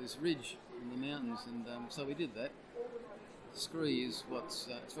the top of this ridge in the mountains, and so we did that. Scree is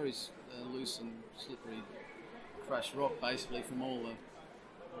it's very loose and slippery, crushed rock basically from all the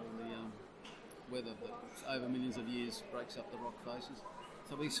weather that over millions of years breaks up the rock faces.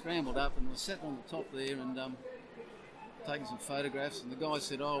 So we scrambled up and we sat on the top there and taking some photographs, and the guy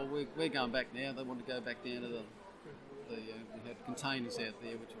said, we're going back now. They want to go back down to we had containers out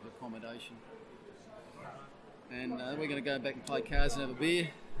there which was accommodation. And we're going to go back and play cards and have a beer.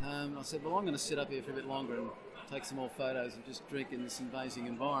 I said, I'm going to sit up here for a bit longer and take some more photos and just drink in this amazing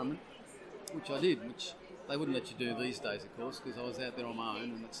environment, which I did, which they wouldn't let you do these days, of course, because I was out there on my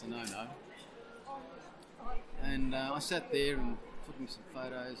own, and that's a no-no. And I sat there and taking some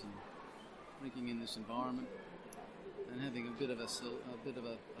photos and drinking in this environment and having a bit of a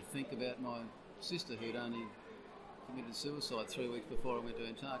think about my sister who'd only committed suicide 3 weeks before I went to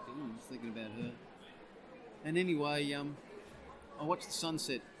Antarctica. I was thinking about her. And anyway, I watched the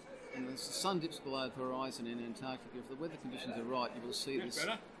sunset, and as the sun dips below the horizon in Antarctica, if the weather conditions are right, you will see this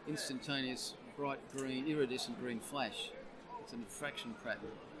instantaneous bright green, iridescent green flash. It's a diffraction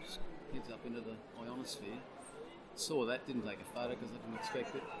pattern, which heads up into the ionosphere. Saw that, didn't take a photo because I didn't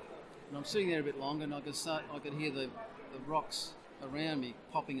expect it. And I'm sitting there a bit longer, and I could hear the rocks around me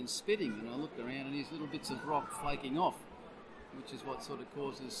popping and spitting, and I looked around, and these little bits of rock flaking off, which is what sort of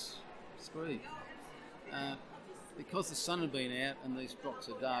causes scree. Because the sun had been out and these rocks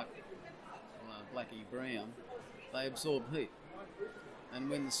are dark, blacky brown, they absorb heat. And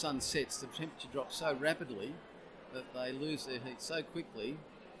when the sun sets, the temperature drops so rapidly that they lose their heat so quickly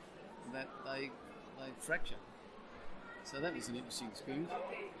that they fracture. So that was an interesting experience.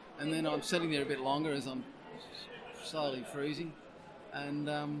 And then I'm sitting there a bit longer as I'm slowly freezing, and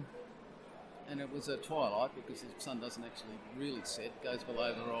it was a twilight because the sun doesn't actually really set; it goes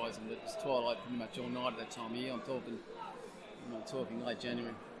below the horizon. But it's twilight pretty much all night at that time of year. I'm talking late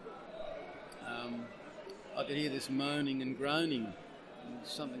January. I could hear this moaning and groaning,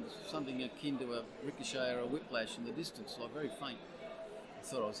 something akin to a ricochet or a whiplash in the distance, like very faint. I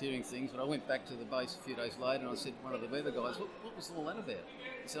thought I was hearing things, but I went back to the base a few days later and I said to one of the weather guys, what was all that about?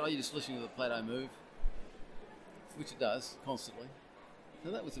 He said, you're just listening to the plateau move, which it does constantly. So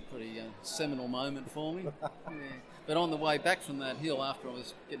that was a pretty seminal moment for me. Yeah. But on the way back from that hill, after I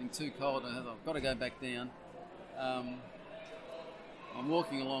was getting too cold, I thought, I've got to go back down. I'm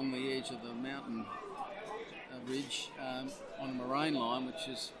walking along the edge of the mountain ridge on a moraine line, which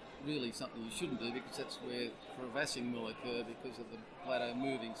is really something you shouldn't do because that's where crevassing will occur because of the plateau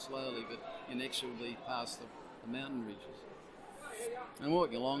moving slowly but inexorably past the mountain ridges. and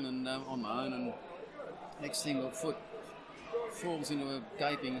walking along and on my own, and next thing my foot falls into a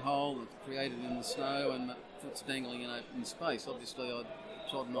gaping hole that's created in the snow, and my foot's dangling in open space. Obviously, I'd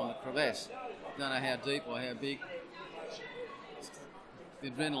trodden on a crevasse. Don't know how deep or how big. The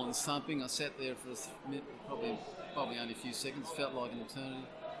adrenaline's thumping. I sat there for probably only a few seconds. Felt like an eternity.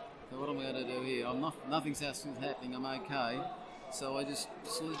 So what am I going to do here? Nothing's happening. I'm okay. So I just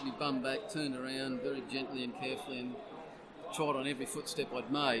slowly bummed back, turned around very gently and carefully, and trod on every footstep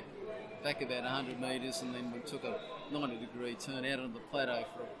I'd made. Back about 100 metres, and then we took a 90-degree turn out onto the plateau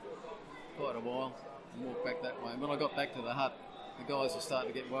for quite a while, and walked back that way. And when I got back to the hut, the guys were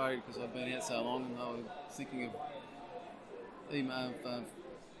starting to get worried because I'd been out so long, and they were thinking of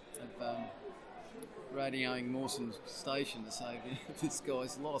radioing Mawson Station to say, this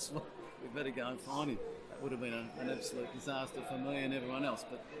guy's lost, we better go and find him. That would have been an absolute disaster for me and everyone else,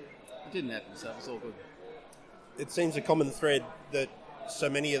 but it didn't happen, so it was all good. It seems a common thread that so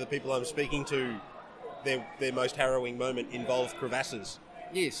many of the people I'm speaking to, their most harrowing moment involved crevasses.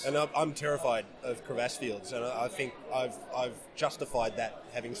 Yes. And I'm terrified of crevasse fields, and I think I've justified that,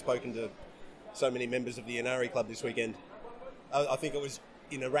 having spoken to so many members of the Inari Club this weekend. I think it was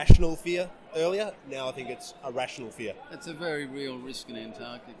an irrational fear earlier. Now I think it's a rational fear. It's a very real risk in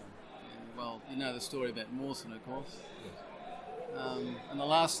Antarctica. Yeah, well, you know the story about Mawson, of course. Yes. And the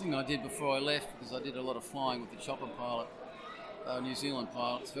last thing I did before I left, because I did a lot of flying with the chopper pilot, New Zealand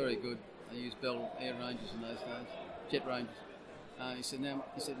pilots, very good. They used Bell Air Rangers in those days, Jet Rangers. He said,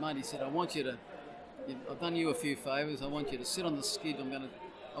 mate, I want you to, I've done you a few favours. I want you to sit on the skid.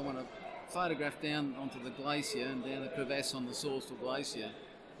 I want to photograph down onto the glacier and down the crevasse on the Salisbury Glacier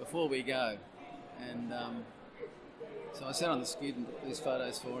before we go. And so I sat on the skid and took these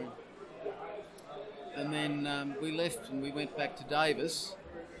photos for him. And then we left and we went back to Davis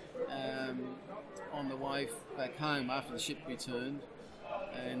on the way back home after the ship returned.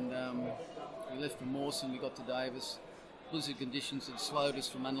 And we left from Mawson, we got to Davis. Blizzard conditions had slowed us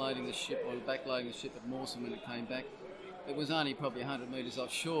from unloading the ship or backloading the ship at Mawson when it came back. It was only probably 100 metres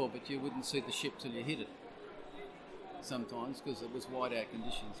offshore, but you wouldn't see the ship till you hit it sometimes because it was whiteout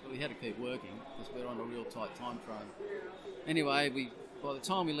conditions. But we had to keep working because we were on a real tight time frame. Anyway, by the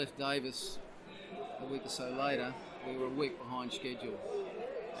time we left Davis a week or so later, we were a week behind schedule.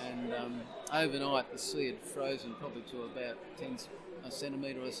 And overnight the sea had frozen probably to about a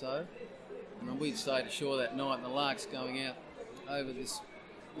centimetre or so. And we'd stayed ashore that night, and the lark's going out over this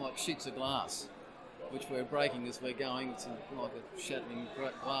like sheets of glass, which we're breaking as we're going. It's like a shattering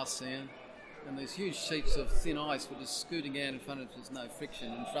glass sound. And these huge sheets of thin ice were just scooting out in front of us. There's no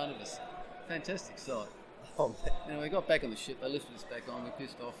friction in front of us. Fantastic sight. Oh, we got back on the ship. They lifted us back on. We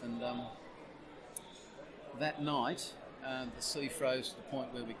pissed off, and that night the sea froze to the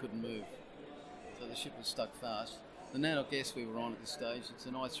point where we couldn't move. So the ship was stuck fast. The Nanook S we were on at this stage, it's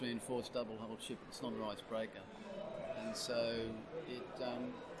an ice-reinforced double-hulled ship. It's not an icebreaker. And so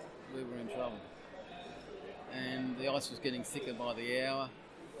we were in trouble. And the ice was getting thicker by the hour.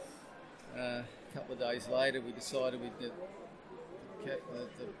 A couple of days later, we decided the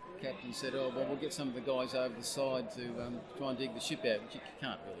captain said, we'll get some of the guys over the side to try and dig the ship out, which you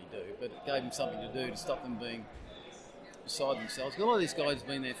can't really do, but it gave them something to do to stop them being beside themselves. A lot of these guys have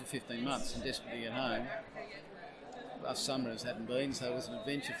been there for 15 months and desperate to get home. Us summerers hadn't been, so it was an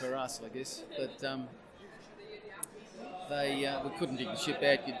adventure for us, I guess. But we couldn't dig the ship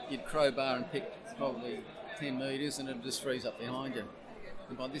out. You'd crowbar and pick probably 10 metres and it'd just freeze up behind you.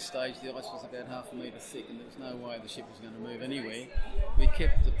 And by this stage, the ice was about half a metre thick and there was no way the ship was going to move anywhere. We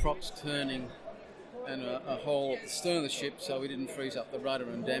kept the props turning and a hole at the stern of the ship so we didn't freeze up the rudder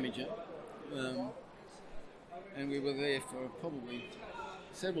and damage it. And we were there for probably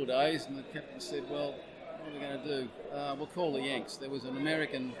several days, and the captain said, well, what are we going to do? We'll call the Yanks. There was an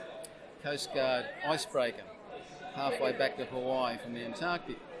American Coast Guard icebreaker halfway back to Hawaii from the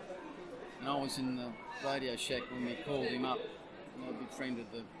Antarctic. And I was in the radio shack when we called him up. And I befriended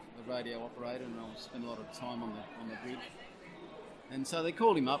the radio operator, and I spent a lot of time on the bridge. And so they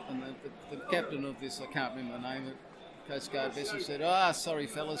called him up, and the captain of this, I can't remember the name of it, Coast Guard vessel said, sorry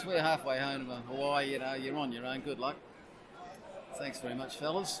fellas, we're halfway home to Hawaii, you're on your own, good luck. Thanks very much,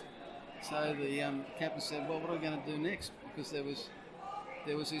 fellas. So the captain said, well, what are we going to do next? Because there was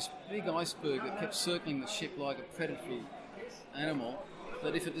this big iceberg that kept circling the ship like a predatory animal,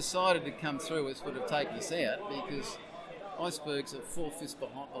 that if it decided to come through us, would have taken us out, because icebergs are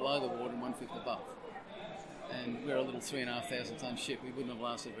 4/5 below the water and 1/5 above. And we're a little 3,500 ton ship. We wouldn't have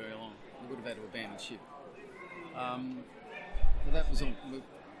lasted very long. We would have had to abandon ship. But that was we're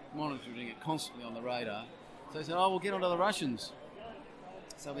monitoring it constantly on the radar. So he said, we'll get onto the Russians.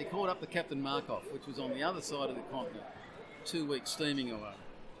 So we called up the Captain Markov, which was on the other side of the continent. 2 weeks steaming away.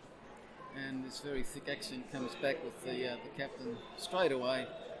 And this very thick accent comes back with the captain straight away.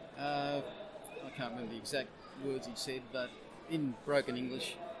 I can't remember the exact words he said, but in broken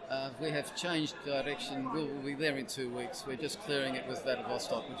English, we have changed direction. We'll be there in 2 weeks. We're just clearing it with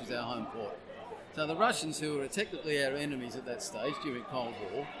Vladivostok, which is our home port. So the Russians, who were technically our enemies at that stage during Cold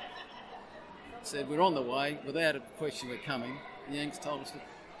War, said we're on the way. Without a question, we're coming. The Yanks told us,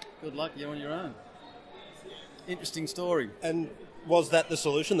 good luck, you're on your own. Interesting story. And was that the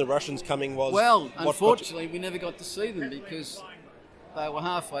solution? The Russians coming was... Well, unfortunately, we never got to see them because they were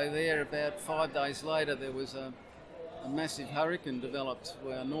halfway there. About 5 days later, there was a massive hurricane developed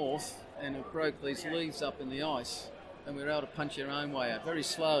north, and it broke these leaves up in the ice, and we were able to punch our own way out very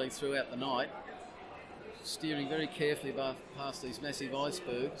slowly throughout the night, steering very carefully past these massive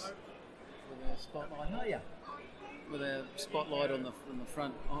icebergs with our spotlight. With our spotlight on the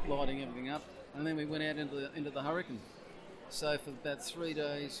front, lighting everything up, and then we went out into the hurricane. So for about 3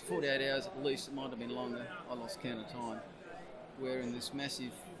 days, 48 hours at least, it might have been longer, I lost count of time, we're in this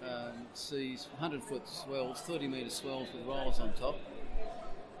massive seas, 100-foot swells, 30-metre swells with rollers on top.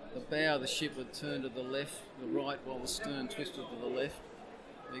 The bow of the ship would turn to the left, the right, while the stern twisted to the left.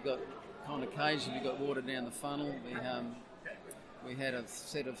 We got kind of occasionally we got water down the funnel. We had a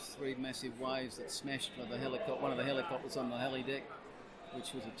set of 3 massive waves that smashed one of the helicopters on the heli deck,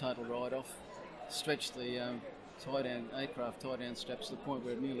 which was a total write-off. Stretched the aircraft tie-down straps to the point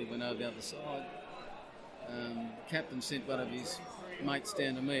where it nearly went over the other side. The captain sent one of his mates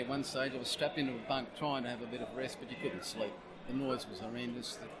down to me at one stage. I was strapped into a bunk trying to have a bit of rest, but you couldn't sleep. The noise was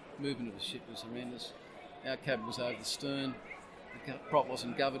horrendous, the movement of the ship was horrendous. Our cabin was over the stern. The prop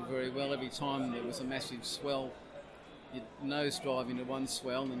wasn't governed very well. Every time there was a massive swell, you'd nose drive into one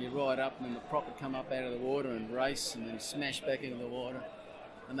swell, and then you ride up, and then the prop would come up out of the water and race, and then smash back into the water,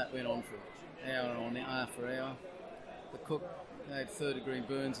 and that went on for hour after hour. The cook had 3rd-degree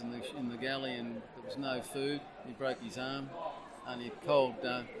burns in the galley, and there was no food. He broke his arm. Only a cold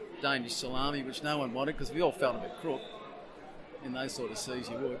Danish salami, which no one wanted because we all felt a bit crook. In those sort of seas,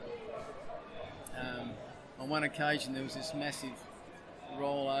 you would. On one occasion, there was this massive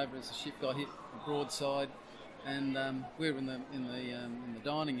rollover as the ship got hit broadside, and we were in the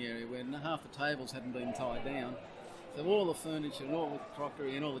dining area where half the tables hadn't been tied down. So all the furniture and all the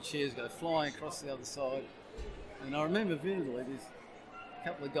crockery and all the chairs go flying across the other side. And I remember vividly there's a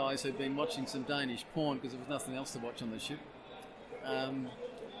couple of guys who'd been watching some Danish porn because there was nothing else to watch on the ship.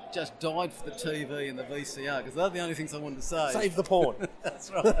 Just died for the TV and the VCR because they're the only things I wanted to say. Save the porn.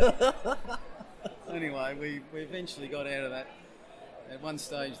 That's right. Anyway, we eventually got out of that. At one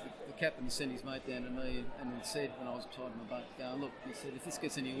stage, the captain sent his mate down to me and said, when I was tied in my boat, look, he said, if this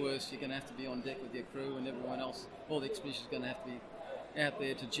gets any worse, you're going to have to be on deck with your crew and everyone else. All the expedition's going to have to be out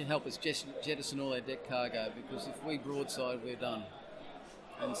there to help us jettison all our deck cargo, because if we broadside, we're done.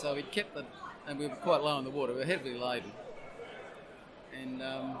 And so he kept and we were quite low in the water, we were heavily laden. And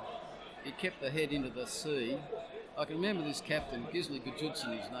he kept the head into the sea. I can remember this captain, Gisli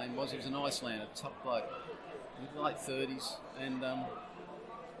Gudjudsen his name was. He was an Icelander, top bloke, in the late 30s, and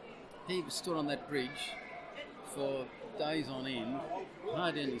he stood on that bridge for days on end,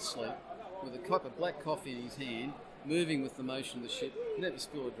 hardly any sleep, with a cup of black coffee in his hand, moving with the motion of the ship, never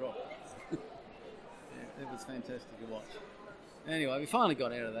spilled a drop. Yeah, it was fantastic to watch. Anyway, we finally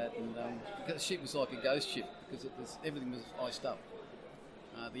got out of that, and the ship was like a ghost ship because everything was iced up.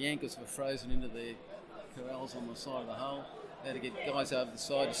 The anchors were frozen into the corrals on the side of the hull. They had to get guys over the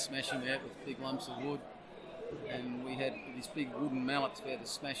side to smash them out with big lumps of wood. And we had these big wooden mallets we had to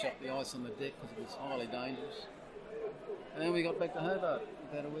smash up the ice on the deck because it was highly dangerous. And then we got back to Hobart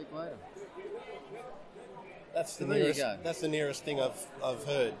about a week later. That's the So there you nearest. go. That's the nearest thing I've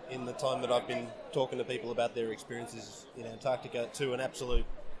heard in the time that I've been talking to people about their experiences in Antarctica to an absolute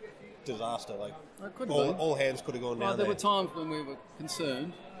disaster. Like It could have been. all hands could have gone Well, down there there. were times when we were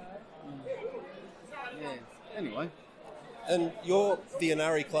concerned. Yeah. Anyway. And you're the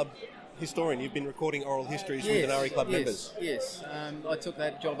Inari Club historian. You've been recording oral histories with Inari Club members. Yes. I took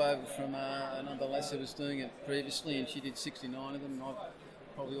that job over from another lass who was doing it previously, and she did 69 of them. And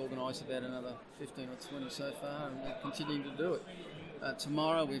I've probably organised about another 15 or 20 so far, and we're continuing to do it.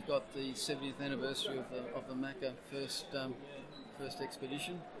 Tomorrow we've got the 70th anniversary of the Macca first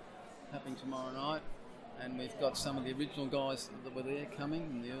expedition happening tomorrow night, and we've got some of the original guys that were there coming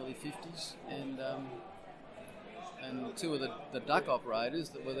in the early 50s, and 2 of the duck operators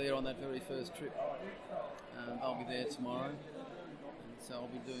that were there on that very first trip. I'll be there tomorrow, and so I'll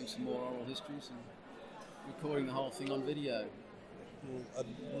be doing some more oral histories and recording the whole thing on video. I'd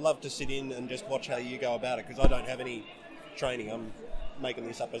love to sit in and just watch how you go about it, because I don't have any training. I'm making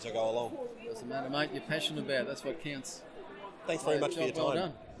this up as I go along. Doesn't matter, mate, you're passionate about it, that's what counts. Thanks very much for your time. Well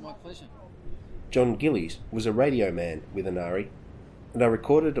done. My pleasure. John Gillies was a radio man with Inari, and I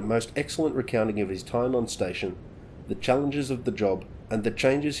recorded a most excellent recounting of his time on station, the challenges of the job, and the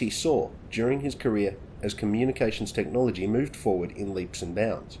changes he saw during his career as communications technology moved forward in leaps and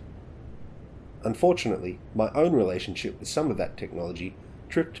bounds. Unfortunately, my own relationship with some of that technology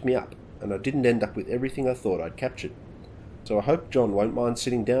tripped me up, and I didn't end up with everything I thought I'd captured. So I hope John won't mind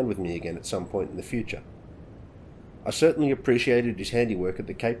sitting down with me again at some point in the future. I certainly appreciated his handiwork at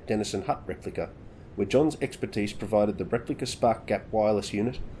the Cape Denison Hut replica, where John's expertise provided the replica spark gap wireless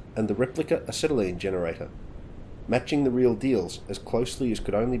unit and the replica acetylene generator, matching the real deals as closely as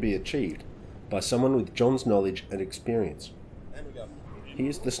could only be achieved by someone with John's knowledge and experience.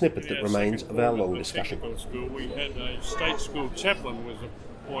 Here's the snippet that remains of our long discussion. School, we had a state school chaplain was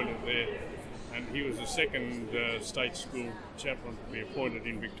appointed there, and he was the second state school chaplain to be appointed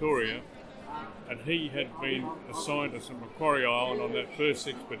in Victoria, and he had been assigned to Macquarie Island on that first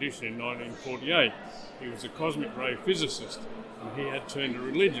expedition in 1948. He was a cosmic ray physicist, and he had turned to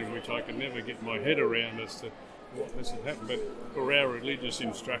religion, which I could never get my head around as to what this had happened. But for our religious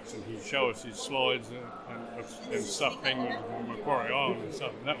instruction, he'd show us his slides and stuffed penguins from Macquarie Island and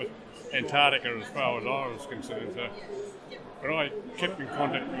stuff. And that was Antarctica as far as I was concerned. So, but I kept in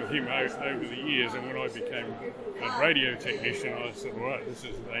contact with him over the years, and when I became a radio technician, I said, well,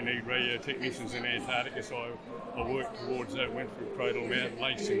 they need radio technicians in Antarctica, so I worked towards that, went through Cradle Mountain,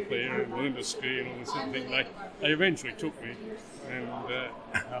 Lake Sinclair, and learned to ski and all this sort of thing. They eventually took me, and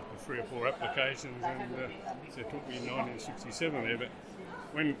after 3 or 4 applications, and they took me in 1967 there. But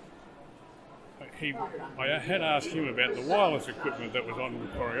when I had asked him about the wireless equipment that was on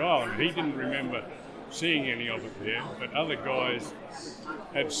Macquarie Island, he didn't remember seeing any of it there, but other guys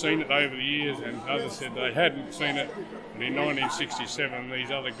had seen it over the years, and others said they hadn't seen it. And in 1967,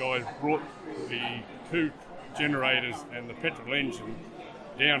 these other guys brought the 2 generators and the petrol engine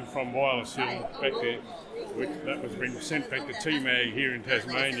down from Wireless Hill back there, which that was been sent back to TMAG here in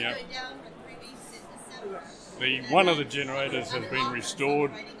Tasmania. One of the generators has been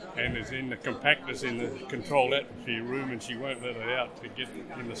restored and is in the compactors in the controlled atmosphere room, and she won't let it out to get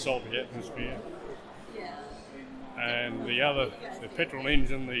in the salty atmosphere. And the petrol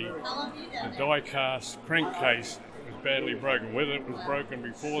engine, the die-cast crankcase was badly broken. Whether it was broken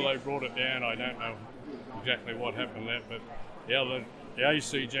before they brought it down, I don't know exactly what happened there, but the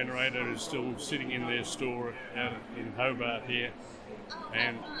AC generator is still sitting in their store out in Hobart here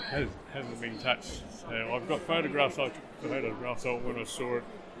and hasn't been touched. So I've got photographs. I took photographs of when I saw it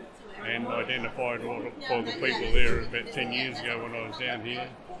and identified all the people there about 10 years ago when I was down here.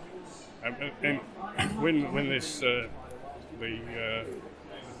 And when the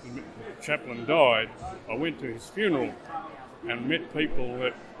chaplain died, I went to his funeral and met people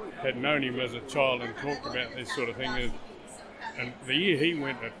that had known him as a child and talked about this sort of thing. And the year he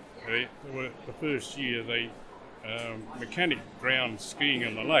went, the first year, the mechanic drowned skiing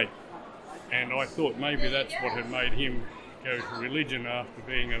on the lake. And I thought maybe that's what had made him go to religion after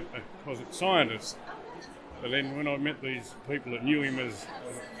being a cosmic scientist. But then when I met these people that knew him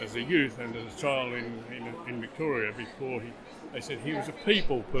as a youth and as a child in Victoria before, they said he was a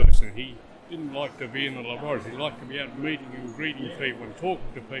people person. He didn't like to be in the laboratory. He liked to be out meeting and greeting people and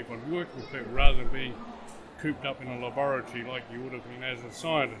talking to people and working with people rather than being cooped up in a laboratory like you would have been as a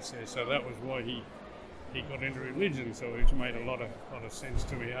scientist there. So that was why he got into religion. So it made a lot of sense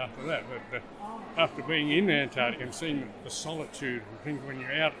to me after that. But after being in Antarctica and seeing the solitude and things when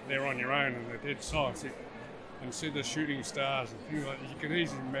you're out there on your own and the dead silence, and see the shooting stars and things like that, you can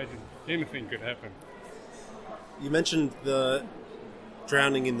easily imagine anything could happen. You mentioned the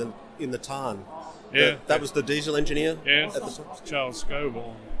drowning in the Tarn. Yeah. That was the diesel engineer? Yeah, at the time? Charles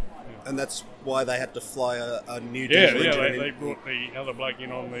Scoble. Yeah. And that's why they had to fly a new diesel engine in? They brought the other bloke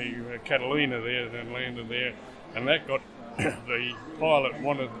in on the Catalina there and landed there, and that got the pilot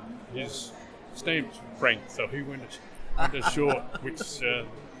wanted his stamps franked, so he went ashore, which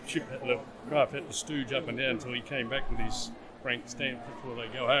the craft had to stooge up and down until he came back with his frank stamp before they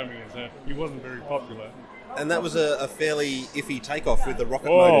go home again. So he wasn't very popular. And that was a fairly iffy takeoff with the rocket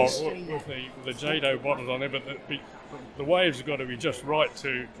motors. With the JATO bottles on there, but the waves have got to be just right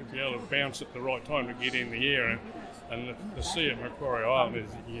to be able to bounce at the right time to get in the air. And the sea at Macquarie Island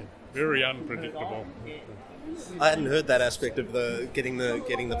is very unpredictable. I hadn't heard that aspect of getting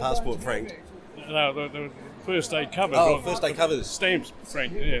the passport franked. No, the first aid covers. Oh, first aid covers. Stamps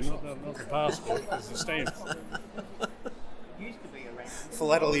franked, not the passport, it's the stamps.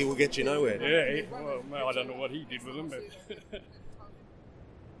 Philately will get you nowhere. Yeah, well, I don't know what he did with them, but...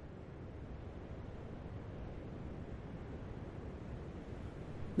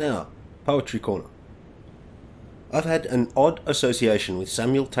 Now, Poetry Corner. I've had an odd association with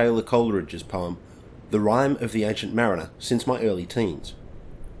Samuel Taylor Coleridge's poem, The Rime of the Ancient Mariner, since my early teens.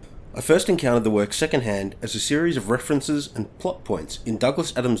 I first encountered the work secondhand as a series of references and plot points in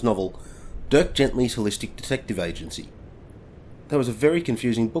Douglas Adams' novel Dirk Gently's Holistic Detective Agency. That was a very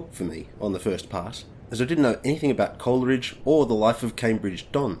confusing book for me on the first pass, as I didn't know anything about Coleridge or the life of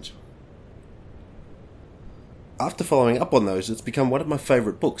Cambridge Dons. After following up on those, it's become one of my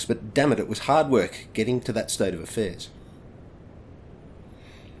favourite books, but damn it was hard work getting to that state of affairs.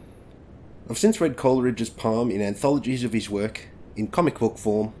 I've since read Coleridge's poem in anthologies of his work, in comic book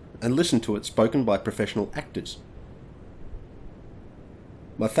form, and listened to it spoken by professional actors.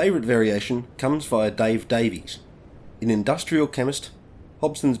 My favourite variation comes via Dave Davies, an industrial chemist,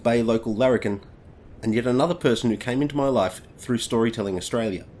 Hobson's Bay local larrikin, and yet another person who came into my life through Storytelling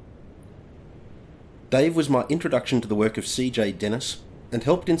Australia. Dave was my introduction to the work of C.J. Dennis and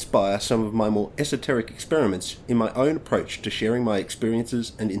helped inspire some of my more esoteric experiments in my own approach to sharing my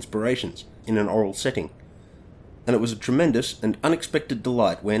experiences and inspirations in an oral setting. And it was a tremendous and unexpected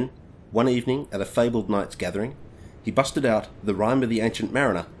delight when, one evening at a fabled knight's gathering, he busted out The Rime of the Ancient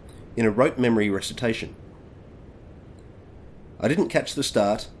Mariner in a rote memory recitation. I didn't catch the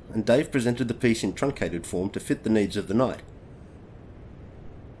start, and Dave presented the piece in truncated form to fit the needs of the night.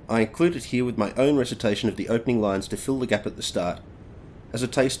 I include it here with my own recitation of the opening lines to fill the gap at the start, as a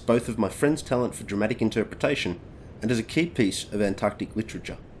taste both of my friend's talent for dramatic interpretation and as a key piece of Antarctic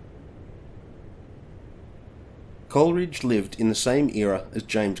literature. Coleridge lived in the same era as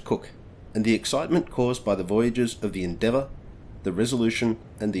James Cook, and the excitement caused by the voyages of the Endeavour, the Resolution,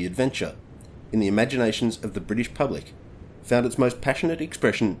 and the Adventure in the imaginations of the British public found its most passionate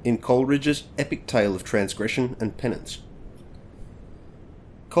expression in Coleridge's epic tale of transgression and penance.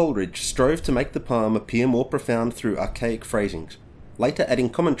 Coleridge strove to make the poem appear more profound through archaic phrasings, later adding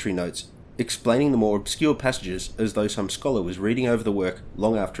commentary notes explaining the more obscure passages as though some scholar was reading over the work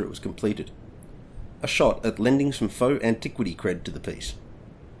long after it was completed. A shot at lending some faux antiquity cred to the piece.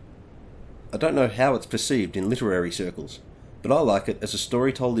 I don't know how it's perceived in literary circles, but I like it as a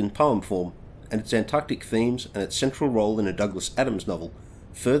story told in poem form, and its Antarctic themes and its central role in a Douglas Adams novel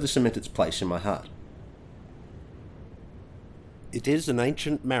further cement its place in my heart. It is an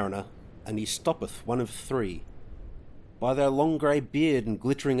ancient mariner, and he stoppeth one of three. By thy long grey beard and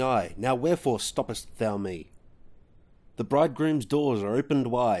glittering eye, now wherefore stoppest thou me? The bridegroom's doors are opened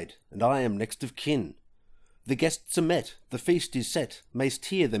wide, and I am next of kin. The guests are met, the feast is set, mayst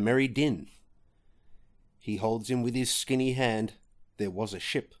hear the merry din. He holds him with his skinny hand, there was a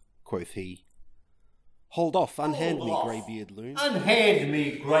ship, quoth he. Hold off, unhand me, grey-beard loon. Unhand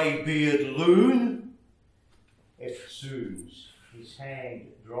me, grey-beard loon. Eftsoons his hand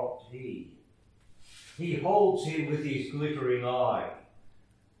dropped he. He holds him with his glittering eye.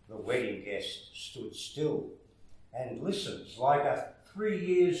 The wedding guest stood still, and listens like a 3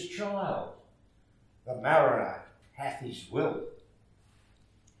 years' child. The mariner hath his will.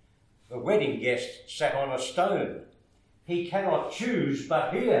 The wedding guest sat on a stone. He cannot choose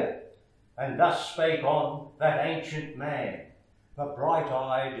but hear. And thus spake on that ancient man, the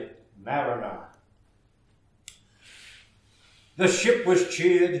bright-eyed mariner. The ship was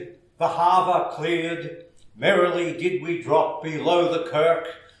cheered, the harbour cleared. Merrily did we drop below the kirk,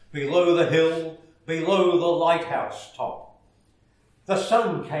 below the hill, below the lighthouse top. The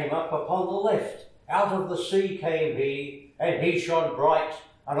sun came up upon the left, out of the sea came he, and he shone bright,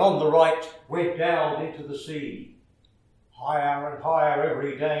 and on the right went down into the sea. Higher and higher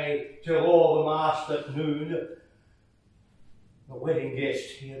every day, till o'er the mast at noon. The wedding guest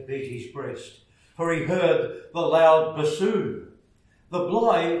here beat his breast, for he heard the loud bassoon.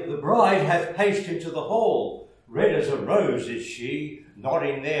 The bride hath paced into the hall, red as a rose is she,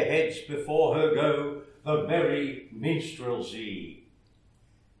 nodding their heads before her go the merry minstrelsy.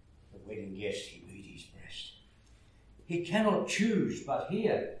 The wedding guest he beat his breast. He cannot choose but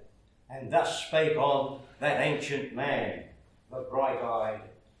hear, and thus spake on that ancient man, the bright-eyed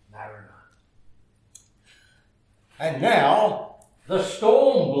mariner. And now the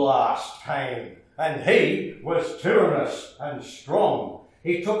storm blast came, and he was tyrannous and strong.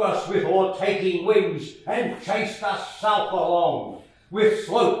 He took us with o'ertaking wings and chased us south along, with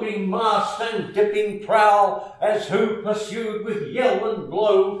sloping mast and dipping prow, as who pursued with yell and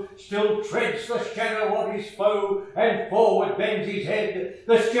blow still treads the shadow of his foe, and forward bends his head.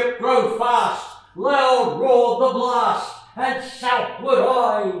 The ship drove fast, loud roared the blast, and southward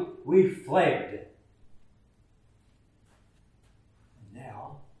aye we fled. And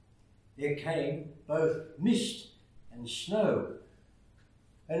now there came both mist and snow,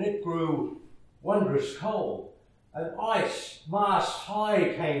 and it grew wondrous cold, and ice mast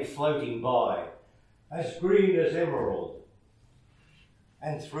high came floating by, as green as emerald.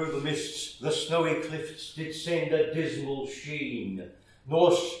 And through the mists the snowy cliffs did send a dismal sheen,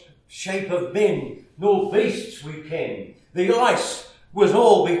 nor shape of men nor beasts we ken. The ice was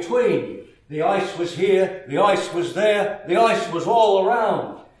all between. The ice was here, the ice was there, the ice was all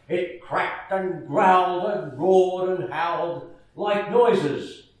around. It cracked and growled and roared and howled like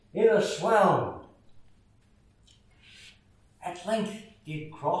noises in a swound. At length did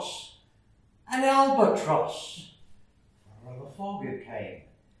cross an albatross, where the fog it came,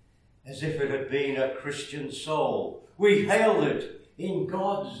 as if it had been a Christian soul. We hailed it in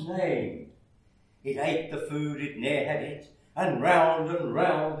God's name. It ate the food it ne'er had it, and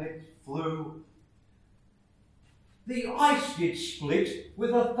round it flew. The ice did split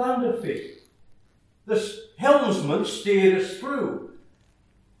with a thunder fit. The helmsman steered us through,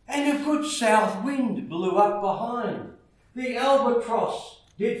 and a good south wind blew up behind. The albatross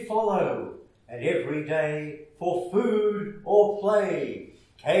did follow, and every day for food or play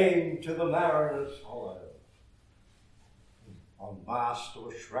came to the mariner's hollow. On mast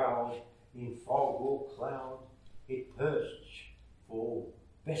or shroud, in fog or cloud, it perched for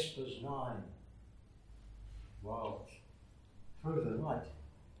vespers 9, while through the night,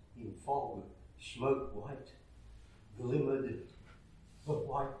 in fog, smoke white, glimmered the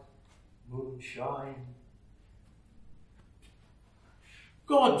white moonshine.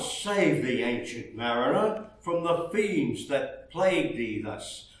 God save thee, ancient mariner, from the fiends that plague thee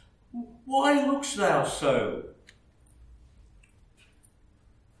thus. Why look'st thou so?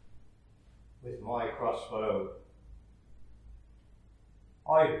 With my crossbow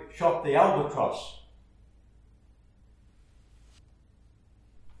I shot the albatross.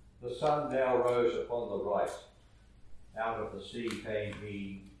 The sun now rose upon the right. Out of the sea came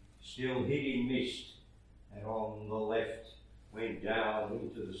he, still hid in mist, and on the left went down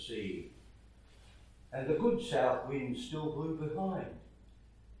into the sea. And the good south wind still blew behind,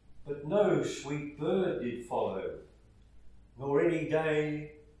 but no sweet bird did follow, nor any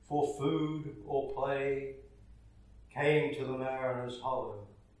day for food or play came to the mariner's hollow.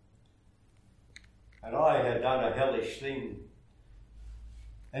 And I had done a hellish thing,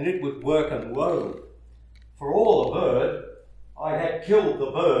 and it would work and woe. For all a bird, I had killed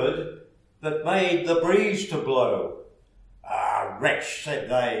the bird that made the breeze to blow. Ah, wretch, said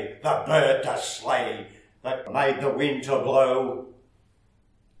they, the bird to slay that made the wind to blow.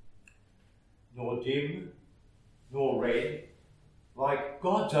 Nor dim, nor red, like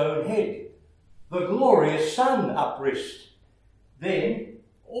God's own head, the glorious sun uprist. Then,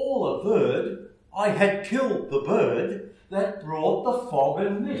 all averred, I had killed the bird that brought the fog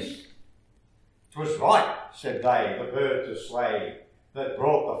and mist. 'Twas right, said they, the bird to slay that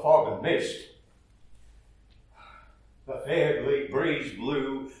brought the fog and mist. The fair breeze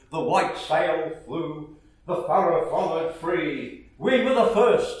blew, the white sail flew, the furrow followed free. We were the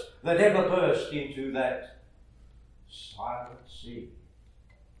first that ever burst into that silent sea.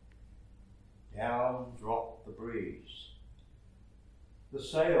 Down dropped the breeze. The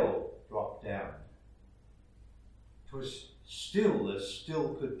sail dropped down. 'Twas still as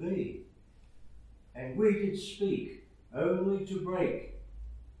still could be, and we did speak only to break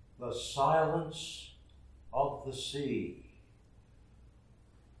the silence of the sea.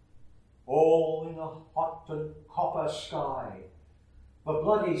 All in a hot and copper sky, the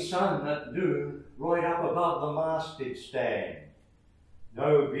bloody sun at noon right up above the mast did stand,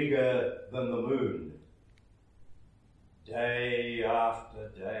 no bigger than the moon. Day after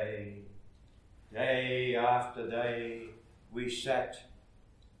day, day after day, we sat,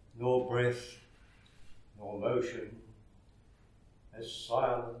 nor breath, nor motion, as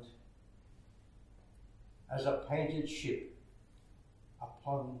silent as a painted ship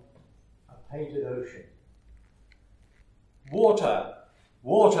upon a painted ocean. Water,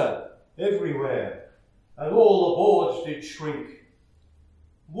 water everywhere, and all the boards did shrink.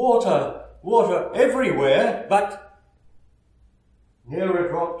 Water, water everywhere, but ne'er a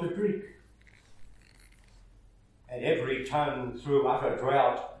drop to drink. And every tongue through utter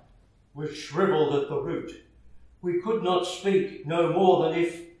drought was shrivelled at the root. We could not speak no more than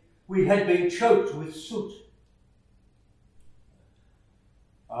if we had been choked with soot.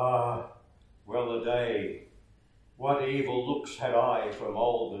 Ah, well a day, what evil looks had I from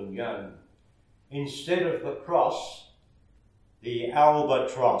old and young. Instead of the cross, the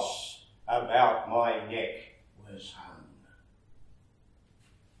albatross about my neck was hung.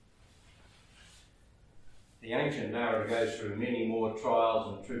 The ancient mariner goes through many more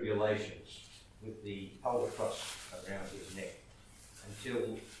trials and tribulations with the albatross around his neck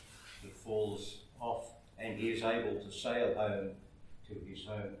until it falls off and he is able to sail home to his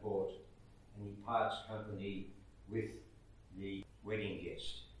home port and he parts company with the wedding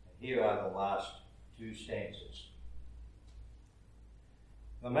guest. And here are the last two stanzas.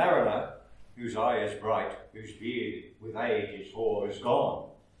 The mariner, whose eye is bright, whose beard with age is hoar, is gone,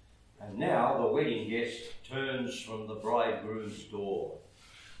 and now the wedding guest turns from the bridegroom's door.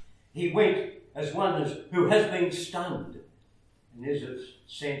 He went as one who has been stunned, and is of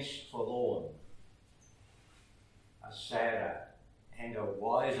sense forlorn. A sadder and a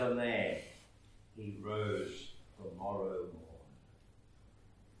wiser man, he rose the morrow morn.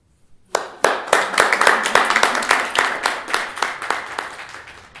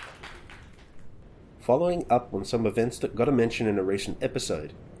 Following up on some events that got a mention in a recent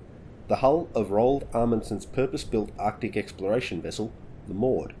episode, the hull of Roald Amundsen's purpose-built Arctic exploration vessel, the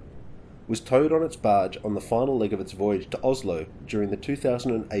Maud, was towed on its barge on the final leg of its voyage to Oslo during the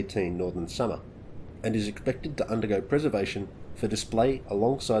 2018 northern summer, and is expected to undergo preservation for display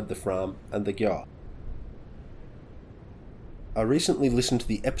alongside the Fram and the Gjør. I recently listened to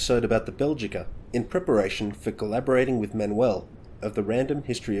the episode about the Belgica in preparation for collaborating with Manuel of the Random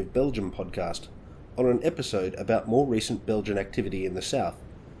History of Belgium podcast on an episode about more recent Belgian activity in the south,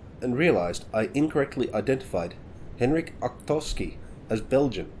 and realised I incorrectly identified Henrik Arctowski as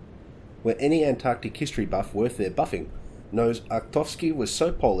Belgian, where any Antarctic history buff worth their buffing knows Arctowski was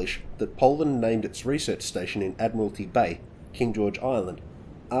so Polish that Poland named its research station in Admiralty Bay, King George Island,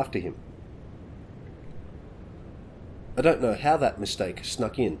 after him. I don't know how that mistake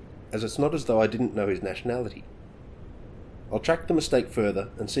snuck in, as it's not as though I didn't know his nationality. I'll track the mistake further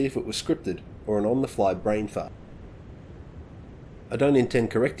and see if it was scripted or an on-the-fly brain fart. I don't intend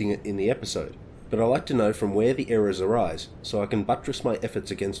correcting it in the episode, but I like to know from where the errors arise, so I can buttress my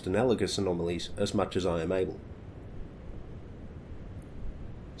efforts against analogous anomalies as much as I am able.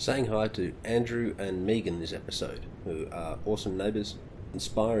 Saying hi to Andrew and Megan this episode, who are awesome neighbours,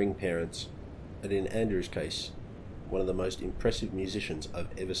 inspiring parents, and in Andrew's case, one of the most impressive musicians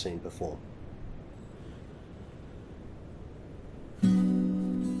I've ever seen perform.